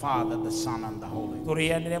of the Father, the Son, and the Holy Ghost.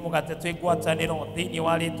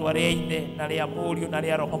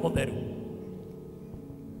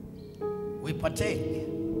 We partake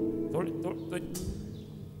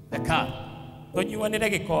the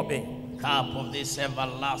cup of this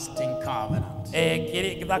everlasting covenant.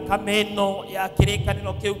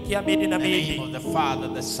 In the name of the Father,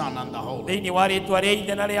 the Son, and the Holy Ghost.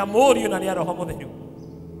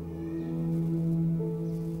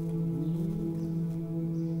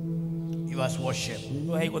 You must worship.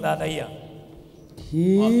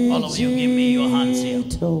 All of you, give me your hands here.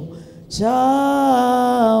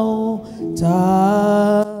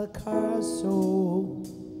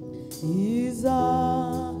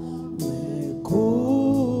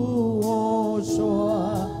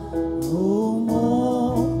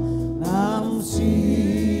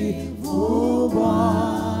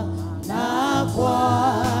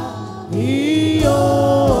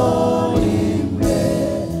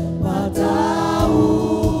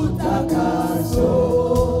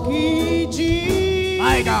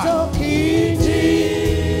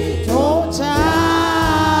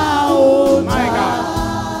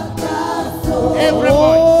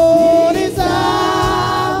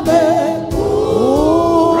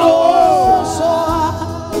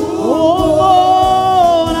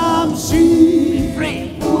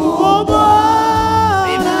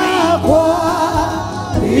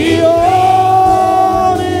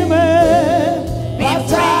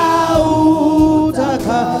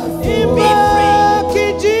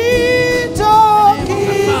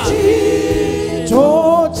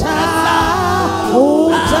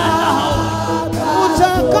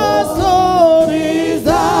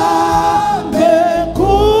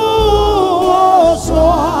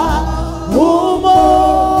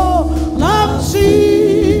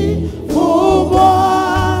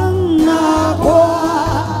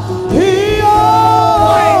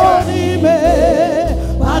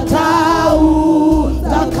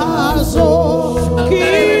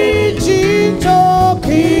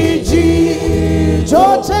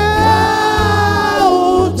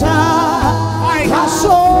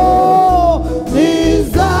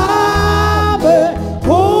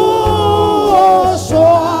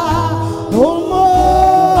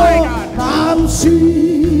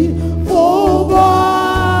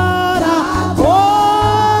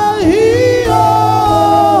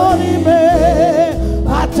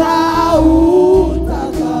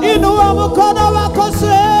 mkono wako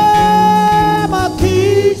sema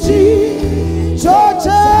kiti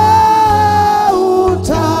chote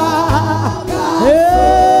utageuza,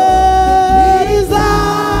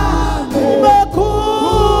 umekuoshwa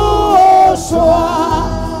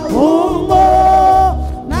humo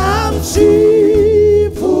na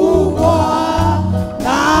msifu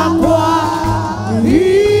Bwana, kwa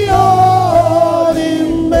hiyo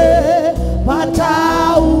nimepata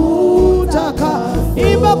utaka.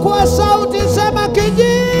 Imba kwa sauti, sema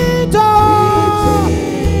kijito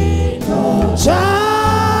cha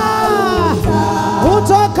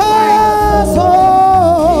utakaso,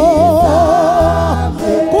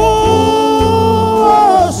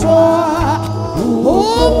 kuoshwa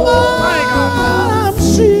humo na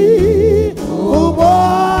msifu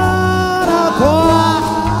Bwana, kwa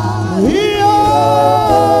hiyo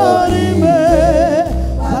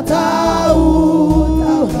nimepata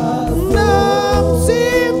na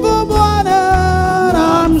msifu Bwana, na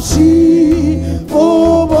msifu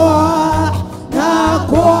Bwana,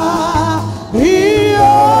 kwa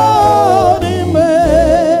hiyo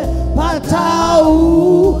nimepata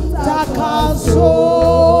utakaso.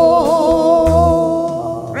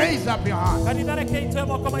 Raise up your hand.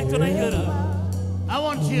 I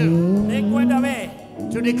want you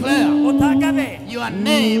to declare your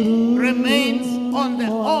name remains on the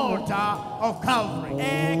altar of Calvary.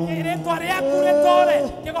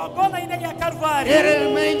 It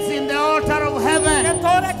remains in the altar of heaven. It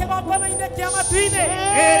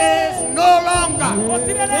is no longer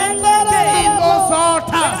in those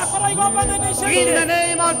altars. In the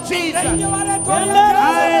name of Jesus, I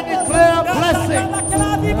declare blessing.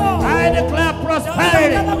 I declare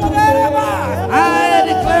prosperity. I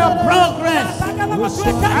declare progress. I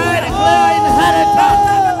declare inheritance.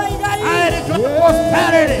 I declare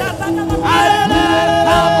prosperity. I declare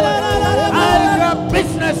family. I declare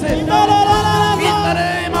businesses. In the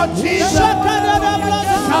name of Jesus.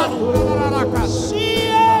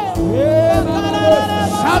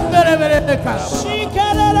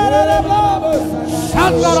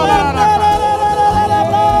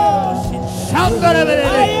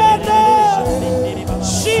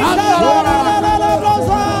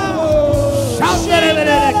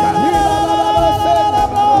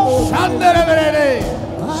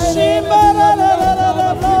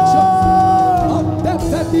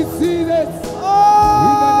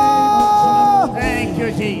 Thank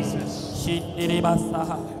you, Jesus.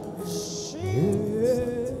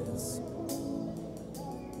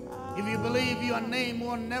 If you believe your name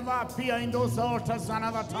will never appear in those altars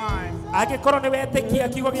another time,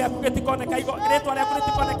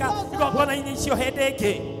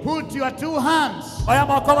 put your two hands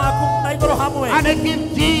and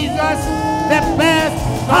give Jesus the best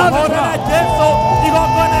altar.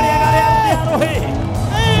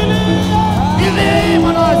 Give him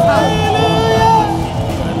an altar.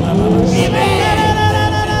 Give him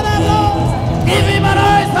an altar. Give him an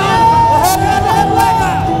altar.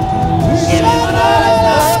 Give him an altar.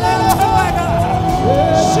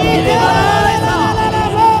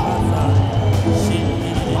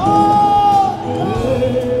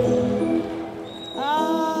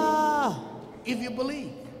 If you believe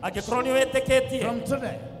from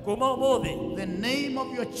today, the name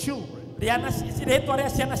of your children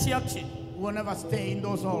will never stay in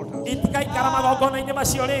those altars. In fact,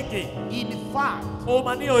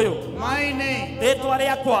 my name, the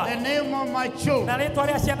name of my children,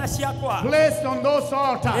 placed on those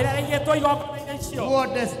altars, will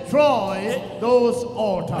destroy those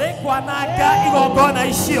altars.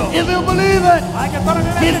 If you believe it,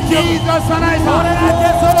 give Jesus an altar.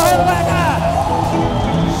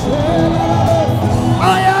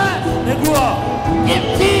 Oh yes, give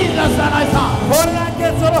Jesus an altar.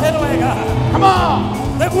 Come on,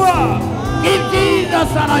 give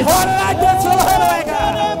Jesus an altar.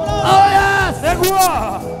 Oh yes,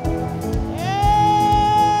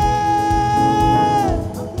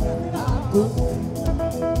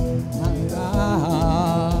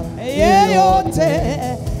 yeyote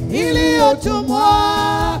iliyotumwa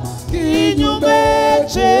kinyume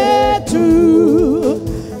chetu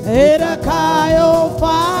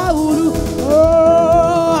itakayofaulu.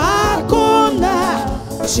 Oh, hakuna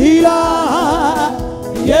silaha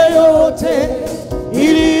yeyote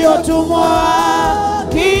iliyotumwa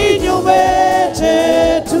kinyume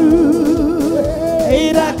chetu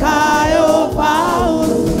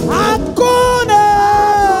itakayofaulu. Hakuna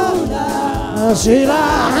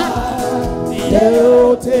silaha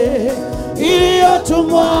yote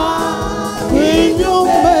iliyotumwa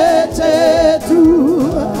kinyume chetu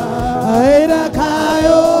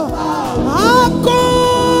itakayo.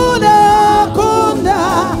 Hakuna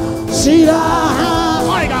shida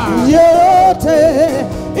yote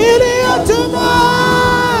iliyotumwa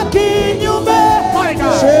kinyume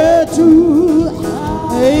chetu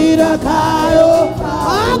itakayo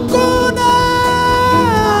hakuna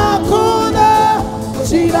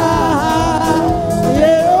silaha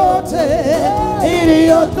yote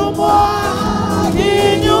iliyotumwa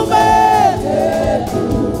kinyume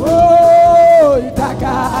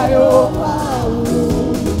itakayo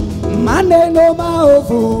maneno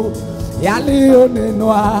maovu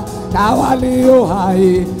yaliyonenwa na walio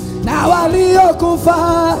hai na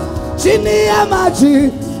waliokufa chini ya maji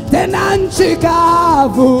tena nchi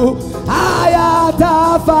kavu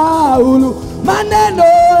hayatafaulu. Maneno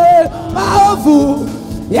maovu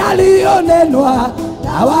yaliyonenwa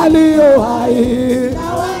na walio hai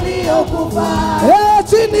na waliokufa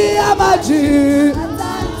chini ya maji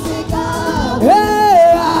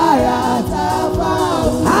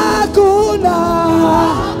hayatafaulu. Hakuna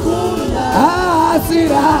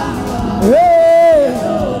hasira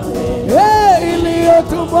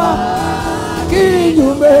iliyotumwa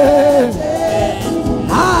kinyume.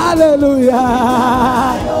 Hallelujah.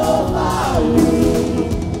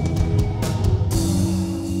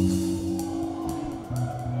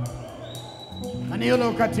 Can you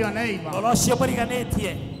look at your neighbor?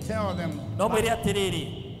 Tell them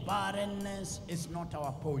barrenness is not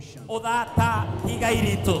our portion.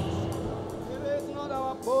 It is not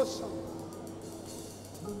our portion.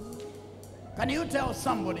 Can you tell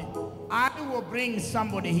somebody, I will bring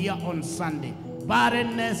somebody here on Sunday.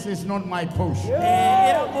 Barrenness is not my portion.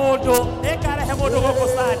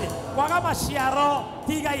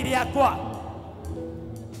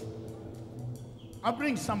 I'll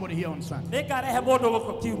bring somebody here on Sunday.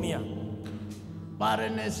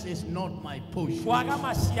 Barrenness is not my portion.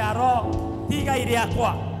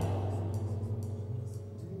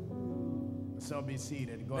 So be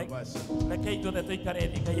seated. God bless you.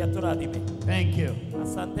 Thank you.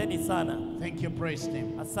 Thank you, praise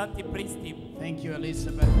team. Thank you,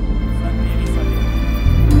 Elizabeth.